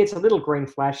 He gets a little green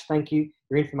flash, thank you,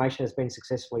 your information has been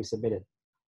successfully submitted.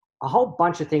 A whole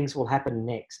bunch of things will happen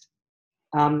next.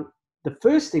 The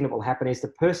first thing that will happen is the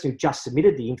person who just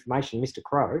submitted the information, Mr.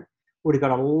 Crowe, would have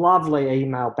got a lovely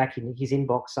email back in his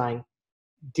inbox saying,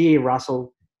 Dear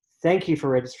Russell, thank you for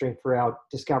registering for our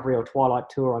Discovery or Twilight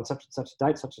Tour on such and such a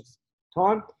date, such a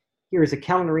time. Here is a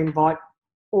calendar invite.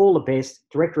 All the best,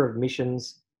 Director of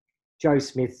Admissions, Joe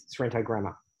Smith, Sorrento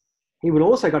Grammar. He would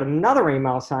also got another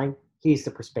email saying, here's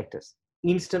the prospectus,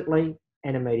 instantly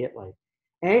and immediately.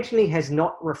 Anthony has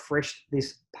not refreshed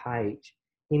this page.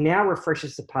 He now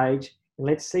refreshes the page, and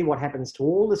let's see what happens to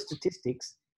all the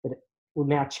statistics that will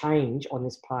now change on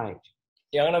this page.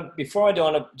 Yeah, before I do,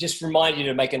 I want to just remind you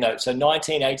to make a note. So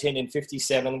 19, 18, and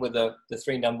 57 were the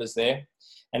 3 numbers there.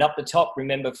 And up the top,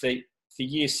 remember, for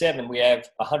Year 7, we have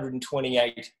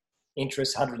 128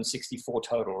 interest, 164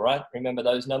 total, right? Remember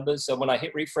those numbers? So when I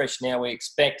hit refresh now, we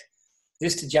expect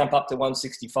this to jump up to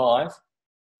 165.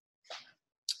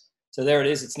 So there it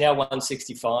is. It's now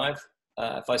 165.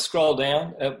 If I scroll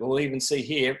down, we'll even see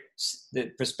here,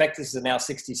 the prospectus is now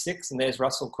 66, and there's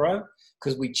Russell Crowe,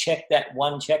 because we checked that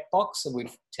one checkbox, so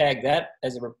we've tagged that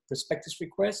as a prospectus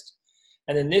request.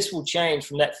 And then this will change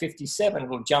from that 57,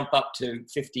 it'll jump up to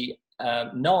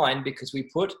 59 because we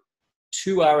put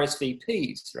 2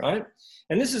 RSVPs, right?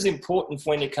 And this is important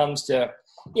when it comes to,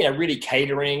 really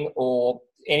catering or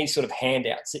any sort of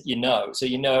handouts that you know. So,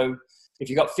 if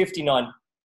you've got 59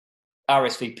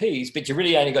 RSVPs, but you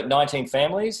really only got 19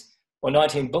 families or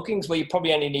 19 bookings, well, you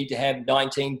probably only need to have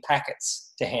 19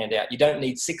 packets to hand out. You don't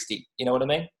need 60. You know what I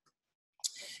mean?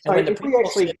 So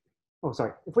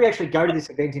if we actually go to this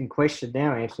event in question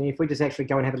now, Anthony, if we just actually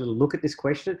go and have a little look at this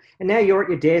question, and now you're at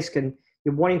your desk and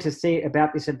you're wanting to see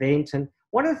about this event, and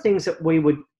one of the things that we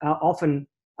would often,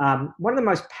 one of the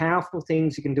most powerful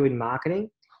things you can do in marketing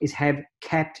is have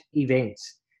capped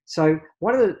events. So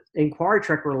one of the inquiry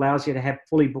tracker allows you to have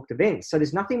fully booked events. So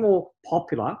there's nothing more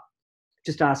popular,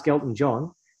 just ask Elton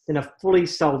John, than a fully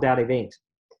sold out event.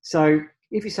 So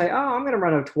if you say, oh, I'm going to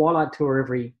run a Twilight Tour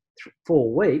every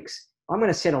 4 weeks, I'm going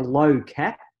to set a low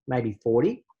cap, maybe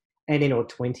 40, and then or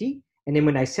 20, And then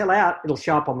when they sell out, it'll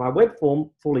show up on my web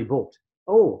form, fully booked.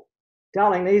 Oh,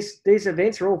 darling, these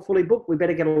events are all fully booked. We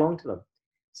better get along to them.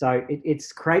 So it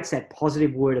creates that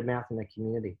positive word of mouth in the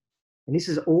community. And this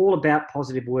is all about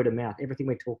positive word of mouth, everything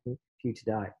we're talking to you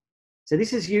today. So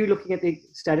this is you looking at the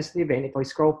status of the event. If I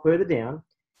scroll further down,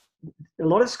 a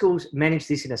lot of schools manage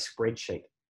this in a spreadsheet.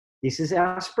 This is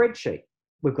our spreadsheet.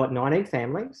 We've got 19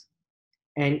 families.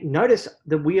 And notice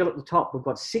the wheel at the top. We've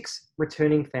got 6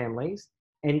 returning families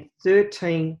and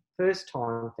 13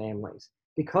 first-time families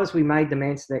because we made them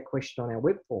answer that question on our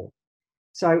web form.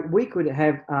 So we could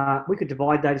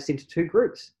divide those into 2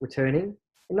 groups, returning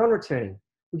and non-returning.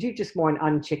 Would you just mind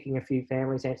unchecking a few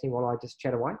families, Anthony, while I just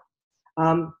chat away?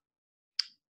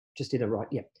 Just did it right,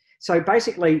 yeah. So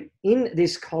basically, in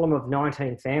this column of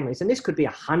 19 families, and this could be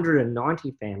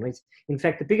 190 families. In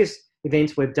fact, the biggest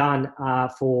events we've done are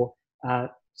for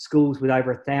schools with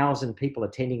over 1,000 people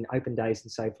attending open days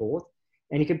and so forth.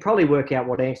 And you can probably work out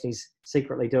what Anthony's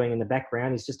secretly doing in the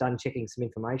background. He's just unchecking some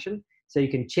information. So you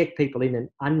can check people in and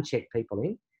uncheck people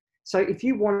in. So if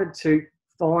you wanted to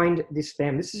find this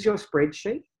family, this is your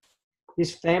spreadsheet.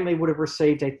 This family would have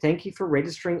received a thank you for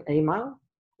registering email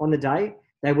on the day.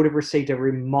 They would have received a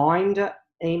reminder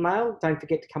email. Don't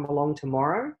forget to come along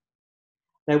tomorrow.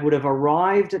 They would have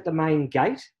arrived at the main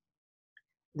gate.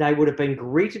 They would have been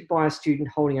greeted by a student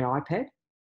holding an iPad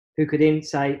who could then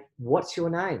say, what's your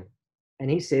name? And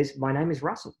he says, my name is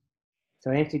Russell. So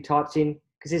Anthony types in,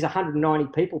 because there's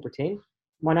 190 people pretend,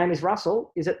 my name is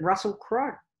Russell. Is it Russell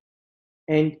Crowe?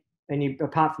 And you,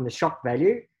 apart from the shock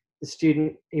value, the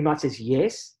student, he might say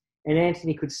yes. And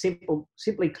Anthony could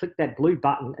simply click that blue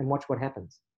button and watch what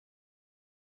happens.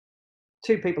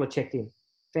 2 people are checked in.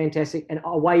 Fantastic. And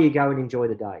away you go and enjoy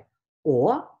the day.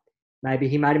 Or maybe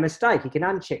he made a mistake. He can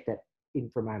uncheck that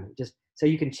in for a moment. Just so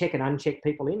you can check and uncheck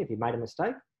people in if you made a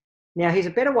mistake. Now, here's a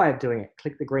better way of doing it.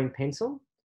 Click the green pencil,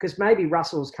 because maybe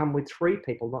Russell's come with 3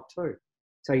 people, not 2.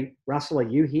 So, Russell, are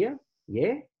you here?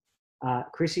 Yeah.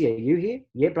 Chrissy, are you here?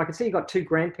 Yeah, but I can see you've got 2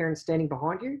 grandparents standing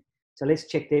behind you. So let's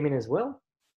check them in as well.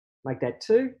 Make that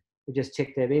 2. We just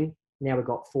check them in. Now we've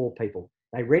got 4 people.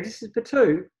 They registered for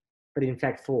 2, but in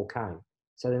fact 4 came.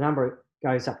 So the number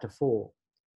goes up to 4.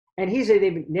 And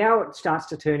now it starts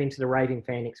to turn into the raving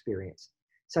fan experience.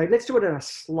 So let's do it in a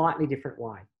slightly different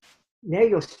way. Now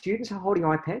your students are holding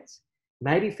iPads.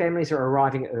 Maybe families are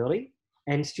arriving early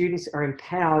and students are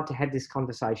empowered to have this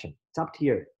conversation. It's up to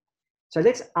you. So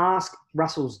let's ask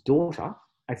Russell's daughter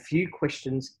a few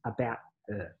questions about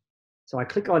her. So I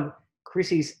click on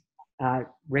Chrissy's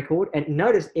record and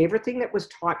notice everything that was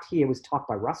typed here was typed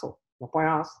by Russell, not by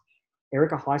us.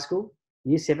 Erica High School,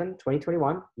 Year 7,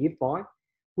 2021, Year 5.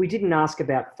 We didn't ask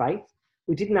about faith.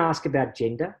 We didn't ask about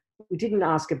gender. We didn't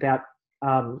ask about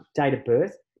date of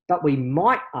birth. But we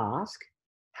might ask,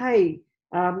 hey,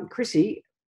 Chrissy,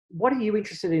 what are you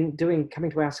interested in doing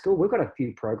coming to our school? We've got a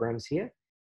few programs here.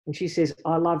 And she says,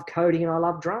 I love coding and I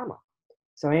love drama.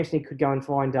 So Anthony could go and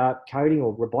find coding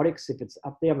or robotics if it's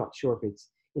up there. I'm not sure if it's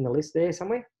in the list there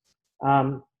somewhere.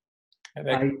 Robotics.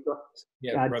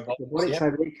 Over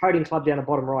there. Coding club down the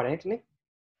bottom right, Anthony.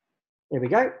 There we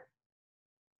go.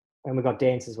 And we've got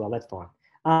dance as well. That's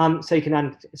fine. So you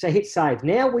can so hit save.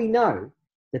 Now we know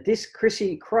that this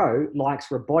Chrissy Crowe likes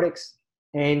robotics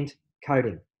and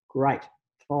coding. Great,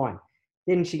 fine.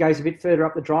 Then she goes a bit further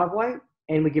up the driveway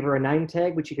and we give her a name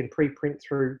tag, which you can pre-print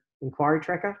through Inquiry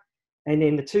Tracker. And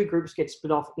then the 2 groups get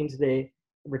split off into their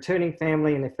returning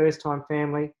family and their first-time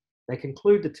family. They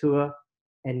conclude the tour,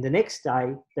 and the next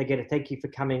day they get a thank you for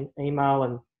coming email,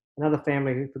 and another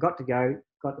family who forgot to go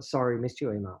got the sorry, missed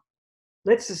your email.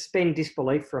 Let's suspend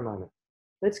disbelief for a moment.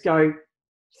 Let's go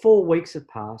 4 weeks have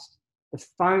passed. The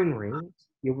phone rings,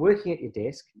 you're working at your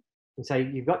desk, and so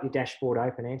you've got your dashboard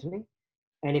open, Anthony,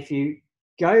 and if you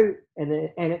go, and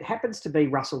it happens to be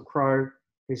Russell Crowe,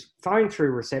 who's phoned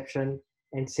through reception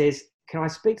and says, can I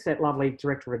speak to that lovely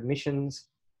director of admissions?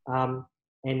 And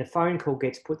the phone call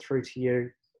gets put through to you,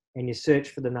 and you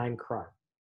search for the name Crowe,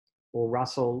 or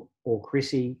Russell, or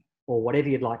Chrissy, or whatever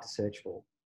you'd like to search for.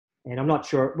 And I'm not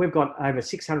sure, we've got over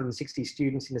 660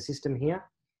 students in the system here,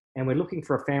 and we're looking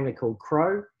for a family called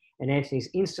Crowe, and Anthony's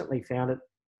instantly found it.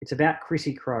 It's about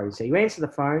Chrissy Crowe. So you answer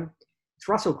the phone, it's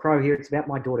Russell Crowe here, it's about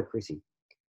my daughter Chrissy.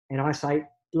 And I say,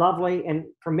 lovely, and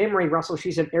from memory, Russell,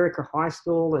 she's at Erica High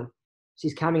School, and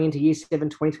she's coming into Year 7,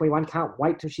 2021, can't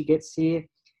wait till she gets here.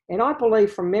 And I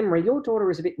believe from memory, your daughter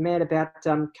is a bit mad about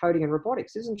coding and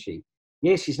robotics, isn't she?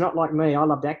 Yes, she's not like me, I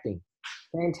loved acting.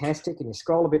 Fantastic, and you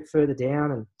scroll a bit further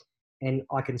down, and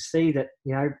I can see that,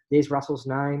 you know, there's Russell's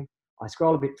name. I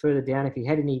scroll a bit further down. If he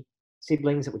had any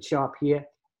siblings, it would show up here.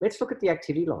 Let's look at the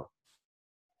activity log.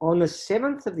 On the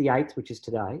 7th of the 8th, which is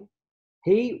today,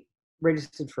 He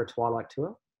registered for a Twilight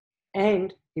tour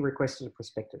and he requested a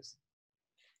prospectus.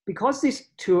 Because this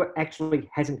tour actually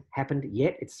hasn't happened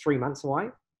yet, it's 3 months away,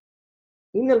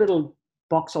 in the little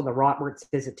box on the right where it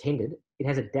says attended, it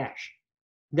has a dash.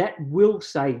 That will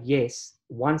say yes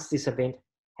once this event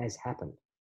has happened.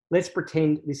 Let's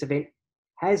pretend this event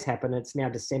has happened. It's now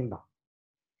December.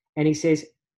 And he says,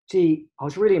 gee, I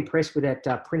was really impressed with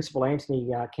that Principal Anthony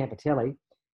Campitelli.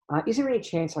 Is there any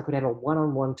chance I could have a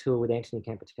one-on-one tour with Anthony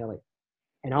Campitelli?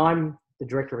 And I'm the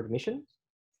Director of Admissions.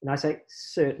 And I say,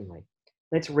 certainly.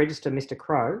 Let's register Mr.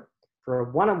 Crowe for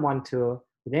a one-on-one tour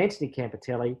with Anthony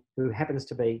Campitelli, who happens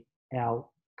to be our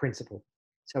principal.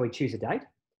 So we choose a date.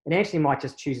 And Anthony might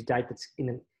just choose a date that's in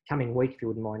the coming week, if you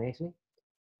wouldn't mind, Anthony.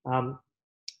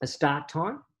 A start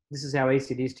time. This is how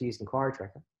easy it is to use Inquiry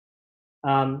Tracker.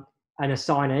 An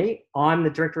assignee. I'm the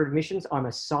Director of Admissions. I'm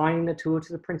assigning the tour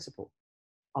to the principal.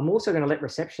 I'm also going to let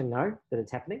reception know that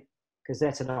it's happening, because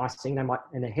that's a nice thing. They might,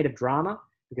 and the head of drama,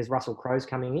 because Russell Crowe's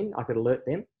coming in, I could alert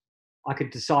them. I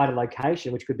could decide a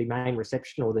location, which could be main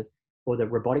reception or the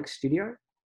robotics studio.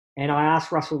 And I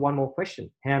asked Russell one more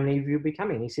question. How many of you will be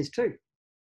coming? He says 2. Okay,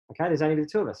 there's only the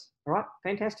 2 of us. All right,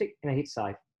 fantastic. And I hit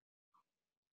save.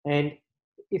 And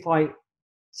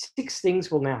 6 things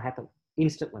will now happen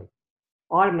instantly.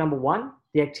 Item number 1,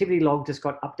 the activity log just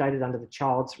got updated under the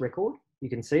child's record. You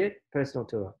can see it, personal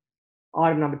tour.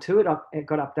 Item number 2, it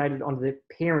got updated onto the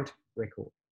parent record.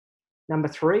 Number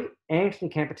 3,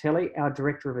 Anthony Campitelli, our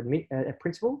Director of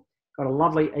Principal, got a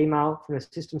lovely email from the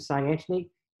system saying, Anthony,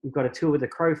 you've got a tour with the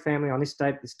Crowe family on this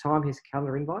date, this time. Here's a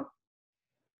calendar invite.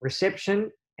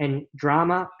 Reception and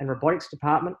drama and robotics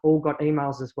department all got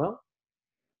emails as well.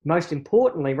 Most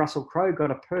importantly, Russell Crowe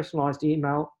got a personalised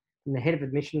email from the head of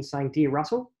admissions saying, Dear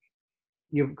Russell,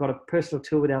 you've got a personal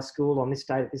tour with our school on this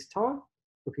date at this time.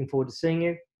 Looking forward to seeing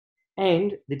you.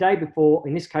 And the day before,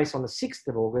 in this case on the 6th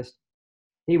of August,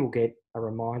 he will get a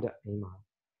reminder email.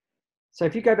 So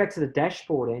if you go back to the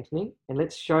dashboard, Anthony, and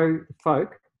let's show the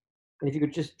folk, and if you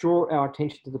could just draw our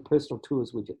attention to the personal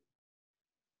tours widget.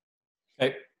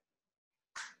 Okay.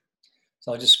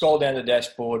 So I'll just scroll down the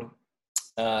dashboard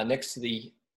next to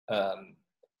the,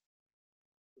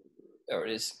 there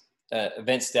it is,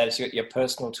 event status. You've got your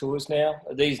personal tours now.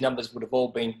 These numbers would have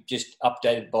all been just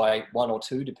updated by 1 or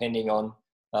 2, depending on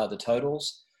the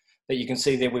totals. But you can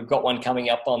see there we've got one coming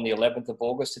up on the 11th of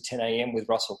August at 10 a.m. with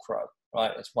Russell Crowe,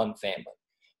 right? It's one family.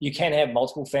 You can have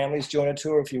multiple families join a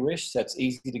tour if you wish. So it's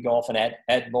easy to go off and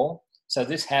add more. So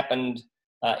this happened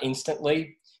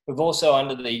instantly. We've also,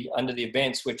 under the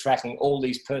events, we're tracking all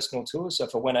these personal tours. So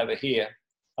if I went over here,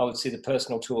 I would see the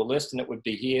personal tour list and it would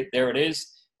be here. There it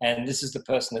is. And this is the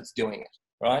person that's doing it,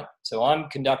 right? So I'm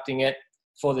conducting it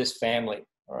for this family,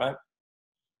 all right?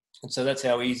 And so that's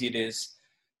how easy it is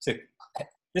to,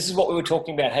 this is what we were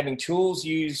talking about, having tools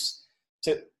used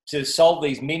to solve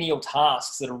these menial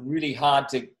tasks that are really hard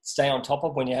to stay on top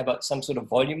of when you have some sort of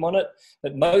volume on it.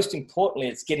 But most importantly,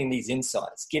 it's getting these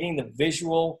insights, getting the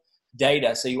visual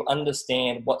data so you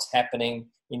understand what's happening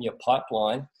in your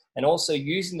pipeline, and also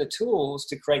using the tools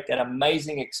to create that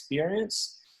amazing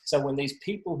experience. So when these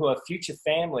people who are future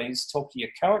families talk to your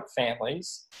current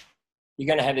families, you're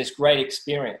going to have this great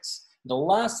experience. The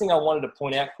last thing I wanted to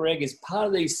point out, Greg, is part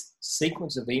of these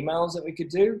sequence of emails that we could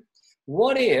do.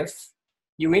 What if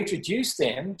you introduce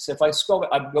them? So if I scroll,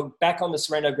 I go back on the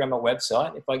Sorrento Grammar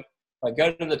website. If I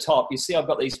go to the top, you see I've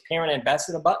got these parent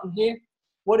ambassador button here.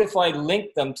 What if I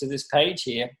linked them to this page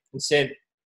here and said,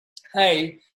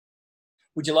 hey,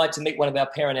 would you like to meet one of our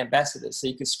parent ambassadors? So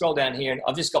you could scroll down here, and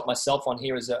I've just got myself on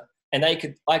here and I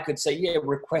could say, yeah,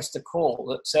 request a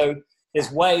call. So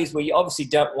there's ways where you obviously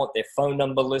don't want their phone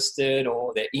number listed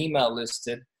or their email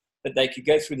listed, but they could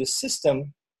go through the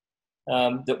system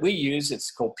that we use. It's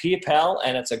called PeerPal,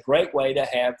 and it's a great way to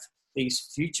have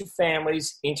these future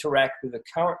families interact with the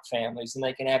current families, and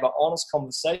they can have an honest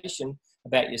conversation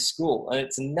about your school. And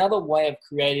it's another way of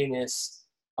creating this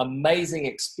amazing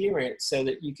experience so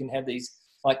that you can have these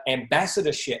like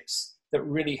ambassadorships that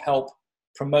really help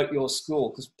promote your school,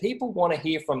 because people want to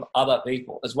hear from other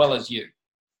people as well as you.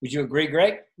 Would you agree,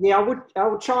 Greg? Yeah, I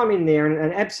would chime in there,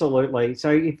 and absolutely. So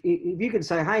if you could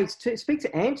say, hey, speak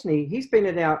to Anthony. He's been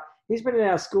at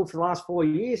our school for the last 4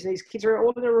 years, and his kids are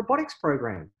all in a robotics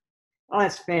program. Oh,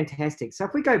 that's fantastic. So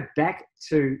if we go back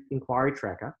to Inquiry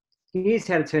Tracker, here's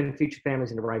how to turn future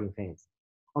families into raving fans.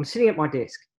 I'm sitting at my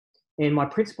desk, and my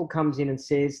principal comes in and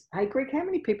says, hey, Greg, how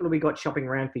many people have we got shopping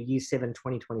around for Year 7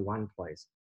 2021, please?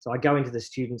 So I go into the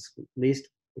students list,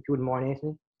 if you wouldn't mind,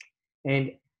 Anthony,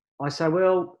 and I say,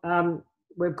 well,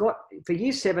 we've got, for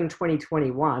Year 7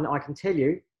 2021, I can tell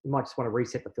you, you might just want to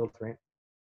reset the filter out.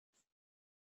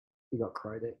 You got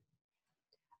Crowe there.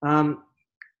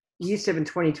 Year 7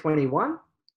 2021,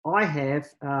 I have,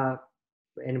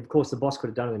 and of course the boss could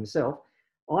have done it himself,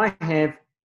 I have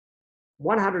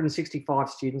 165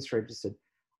 students registered.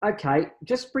 Okay,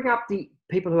 just bring up the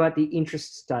people who are at the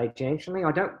interest stage, Anthony.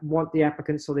 I don't want the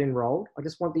applicants or the enrolled. I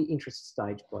just want the interest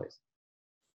stage, please.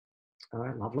 All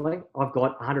right, lovely. I've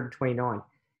got 129.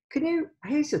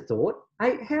 Here's a thought.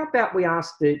 Hey, how about we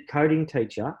ask the coding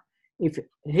teacher if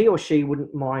he or she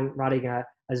wouldn't mind running a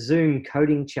Zoom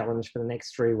coding challenge for the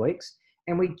next 3 weeks,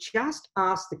 and we just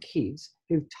ask the kids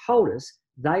who've told us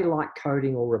they like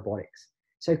coding or robotics.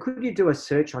 So could you do a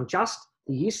search on just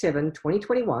the Year 7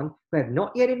 2021 who have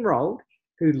not yet enrolled,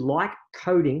 who like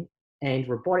coding and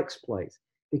robotics, please?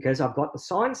 Because I've got the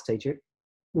science teacher,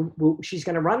 she's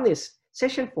going to run this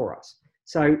session for us.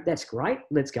 So that's great.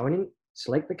 Let's go in and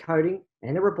select the coding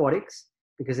and the robotics,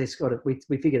 because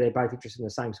we figure they're both interested in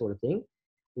the same sort of thing.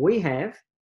 We have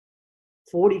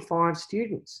 45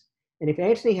 students. And if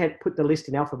Anthony had put the list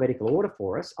in alphabetical order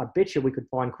for us, I bet you we could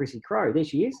find Chrissy Crow. There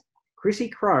she is. Chrissy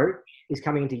Crow is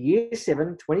coming into Year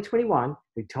 7 2021,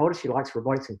 who told us she likes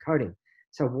robotics and coding.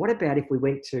 So what about if we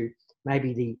went to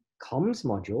maybe the comms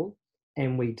module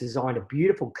and we designed a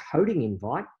beautiful coding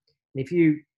invite? And if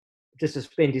you just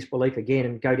suspend disbelief again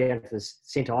and go down to the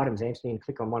sent items, Anthony, and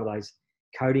click on one of those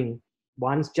coding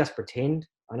ones, just pretend.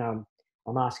 I know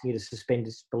I'm asking you to suspend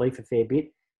disbelief a fair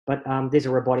bit, but there's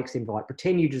a robotics invite.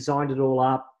 Pretend you designed it all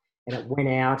up and it went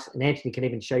out, and Anthony can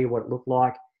even show you what it looked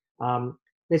like.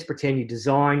 Let's pretend you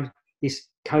designed this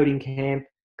coding camp,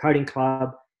 coding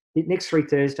club. The next 3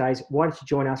 Thursdays, why don't you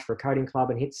join us for a coding club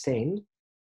and hit send?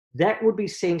 That would be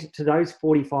sent to those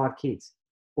 45 kids,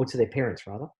 or to their parents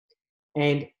rather.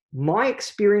 And my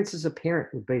experience as a parent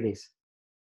would be this.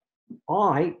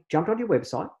 I jumped on your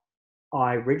website.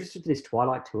 I registered for this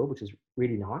Twilight tour, which was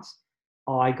really nice.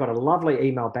 I got a lovely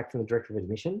email back from the Director of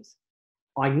Admissions.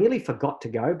 I nearly forgot to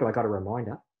go, but I got a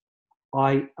reminder.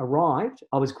 I arrived.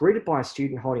 I was greeted by a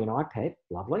student holding an iPad.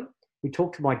 Lovely. We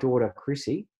talked to my daughter,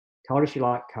 Chrissy, told her she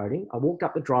liked coding. I walked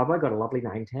up the driveway, got a lovely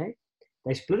name tag.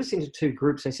 They split us into 2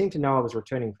 groups. They seemed to know I was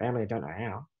returning family. I don't know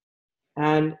how.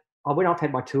 And I went off,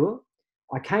 had my tour.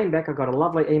 I came back. I got a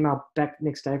lovely email back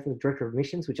next day from the Director of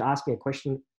Admissions, which asked me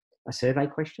a survey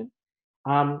question,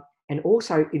 and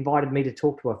also invited me to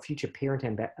talk to a future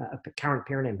current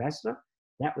parent ambassador.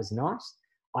 That was nice.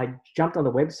 I jumped on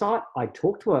the website. I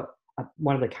talked to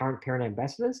one of the current parent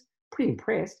ambassadors. Pretty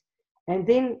impressed. And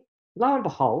then, lo and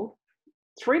behold,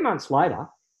 3 months later,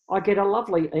 I get a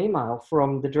lovely email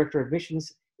from the Director of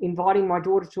Admissions inviting my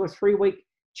daughter to a 3-week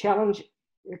challenge,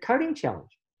 a coding challenge.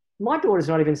 My daughter's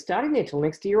not even starting there till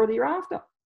next year or the year after.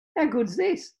 How good's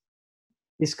this?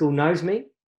 This school knows me.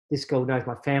 This school knows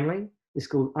my family. This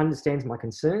school understands my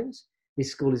concerns.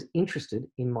 This school is interested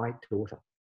in my daughter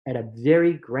at a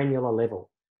very granular level.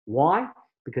 Why?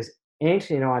 Because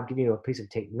Anthony and I have given you a piece of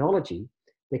technology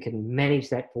that can manage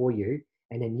that for you,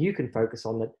 and then you can focus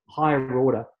on the higher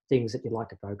order things that you'd like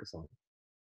to focus on.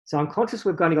 So I'm conscious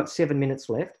we've only got 7 minutes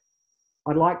left.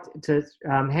 I'd like to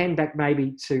hand back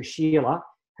maybe to Sheila,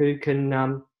 who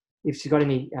can, if she's got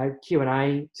any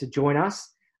Q&A to join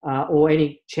us, or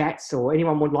any chats, or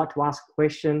anyone would like to ask a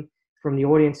question from the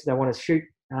audience, they want to shoot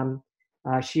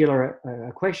Sheila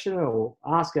a question or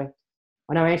ask her.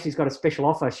 I know Anthony's got a special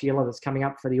offer, Sheila, that's coming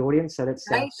up for the audience, so that's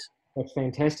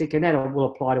fantastic, and that will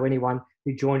apply to anyone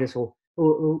who joined us or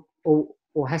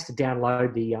has to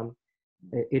download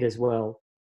it as well.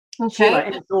 Okay. Sheila,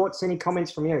 any thoughts, any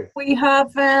comments from you? We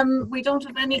don't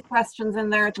have any questions in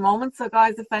there at the moment. So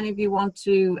guys, if any of you want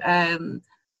to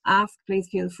ask, please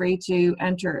feel free to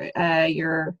enter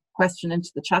your question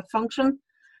into the chat function.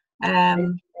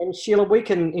 And Sheila, we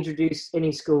can introduce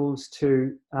any schools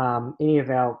to any of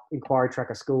our Inquiry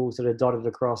Tracker schools that are dotted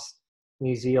across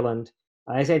New Zealand.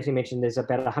 As Anthony mentioned, there's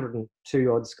about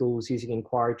 102 odd schools using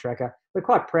Inquiry Tracker. We're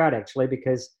quite proud actually,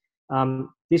 because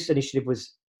this initiative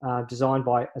was designed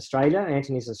by Australia.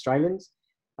 Anthony's Australian.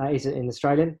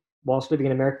 Whilst living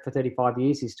in America for 35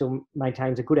 years, he still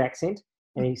maintains a good accent,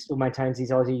 and he still maintains his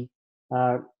Aussie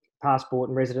passport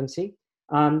and residency.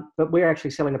 But we're actually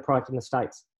selling the product in the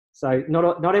States. So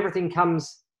not everything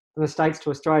comes from the States to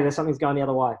Australia. Something's going the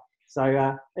other way.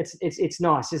 So it's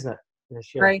nice, isn't it?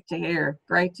 Sure. Great to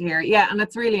hear. Yeah, and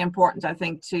it's really important, I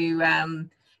think, to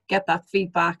get that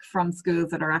feedback from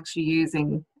schools that are actually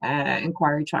using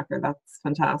Inquiry Tracker. That's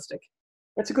fantastic.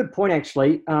 That's a good point,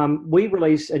 actually. We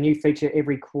release a new feature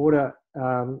every quarter,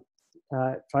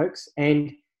 folks, and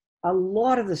a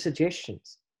lot of the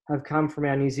suggestions have come from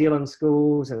our New Zealand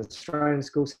schools and Australian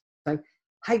schools saying,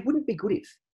 hey, wouldn't it be good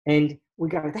if? And we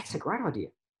go, that's a great idea.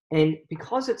 And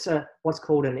because it's what's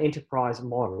called an enterprise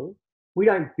model, we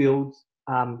don't build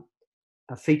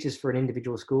features for an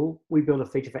individual school. We build a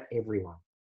feature for everyone.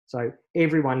 So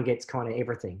everyone gets kind of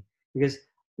everything, because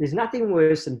there's nothing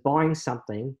worse than buying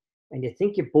something and you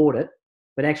think you bought it,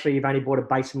 but actually you've only bought a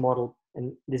base model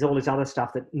and there's all this other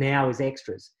stuff that now is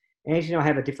extras. Anthony and I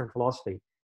have a different philosophy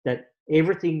that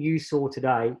everything you saw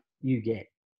today, you get.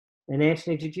 And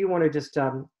Anthony, did you want to just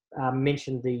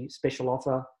mention the special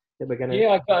offer that we're going to...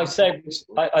 Yeah, I saved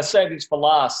this for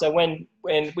last. So when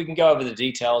we can go over the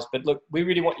details, but look, we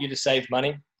really want you to save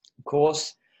money, of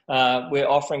course. We're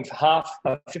offering for half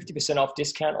a 50% off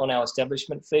discount on our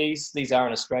establishment fees. These are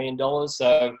in Australian dollars.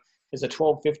 So there's a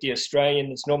 $1,250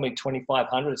 Australian. It's normally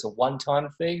 $2,500. It's a one-time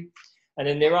fee. And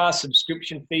then there are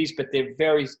subscription fees, but they're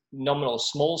very nominal.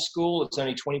 Small school, it's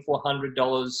only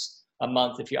 $2,400 a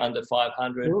month if you're under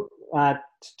 500.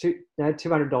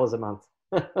 $200 a month.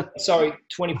 Sorry,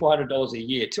 $2,400 a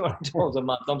year, $200 a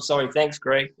month. I'm sorry. Thanks,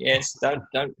 Greg. Yes, don't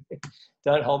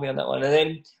hold me on that one. And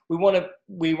then we want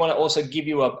to also give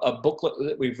you a booklet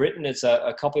that we've written. It's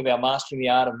a copy of our Mastering the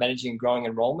Art of Managing and Growing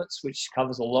Enrollments, which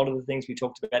covers a lot of the things we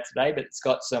talked about today, but it's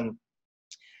got some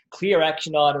clear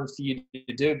action items for you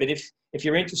to do. But if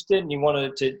you're interested and you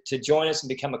wanted to join us and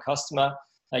become a customer,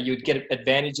 you would get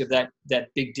advantage of that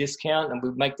big discount, and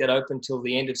we'll make that open till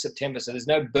the end of September. So there's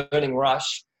no burning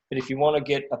rush. But if you want to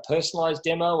get a personalized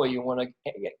demo or you want to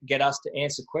get us to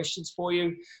answer questions for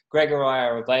you, Greg or I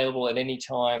are available at any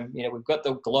time. You know, we've got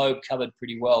the globe covered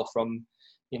pretty well from,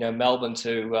 Melbourne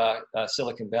to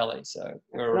Silicon Valley. So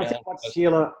we're around. I think what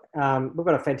Sheila, we've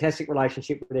got a fantastic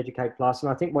relationship with Educate Plus, and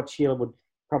I think what Sheila would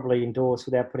probably endorse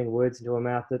without putting words into her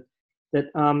mouth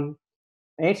that Anthony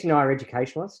and I are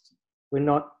educationalists. We're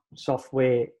not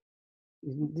software.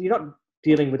 You're not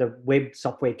dealing with a web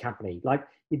software company. Like,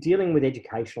 you're dealing with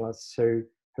educationalists who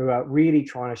are really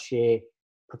trying to share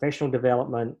professional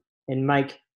development and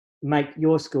make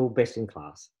your school best in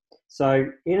class. So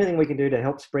anything we can do to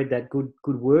help spread that good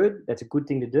word, that's a good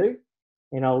thing to do.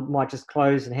 And I might just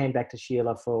close and hand back to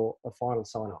Sheila for a final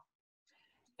sign off.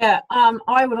 Yeah,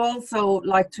 I would also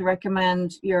like to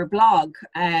recommend your blog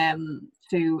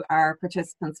to our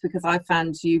participants, because I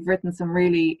found you've written some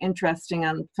really interesting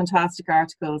and fantastic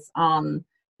articles on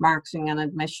marketing and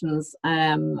admissions,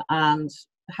 and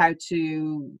how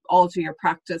to alter your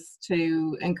practice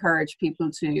to encourage people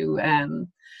to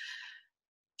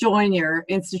join your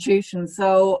institution.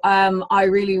 So I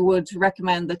really would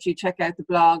recommend that you check out the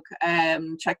blog,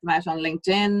 check them out on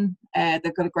LinkedIn.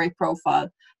 They've got a great profile.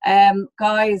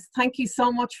 Guys, thank you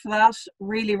so much for that.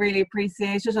 Really, really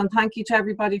appreciate it. And thank you to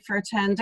everybody for attending.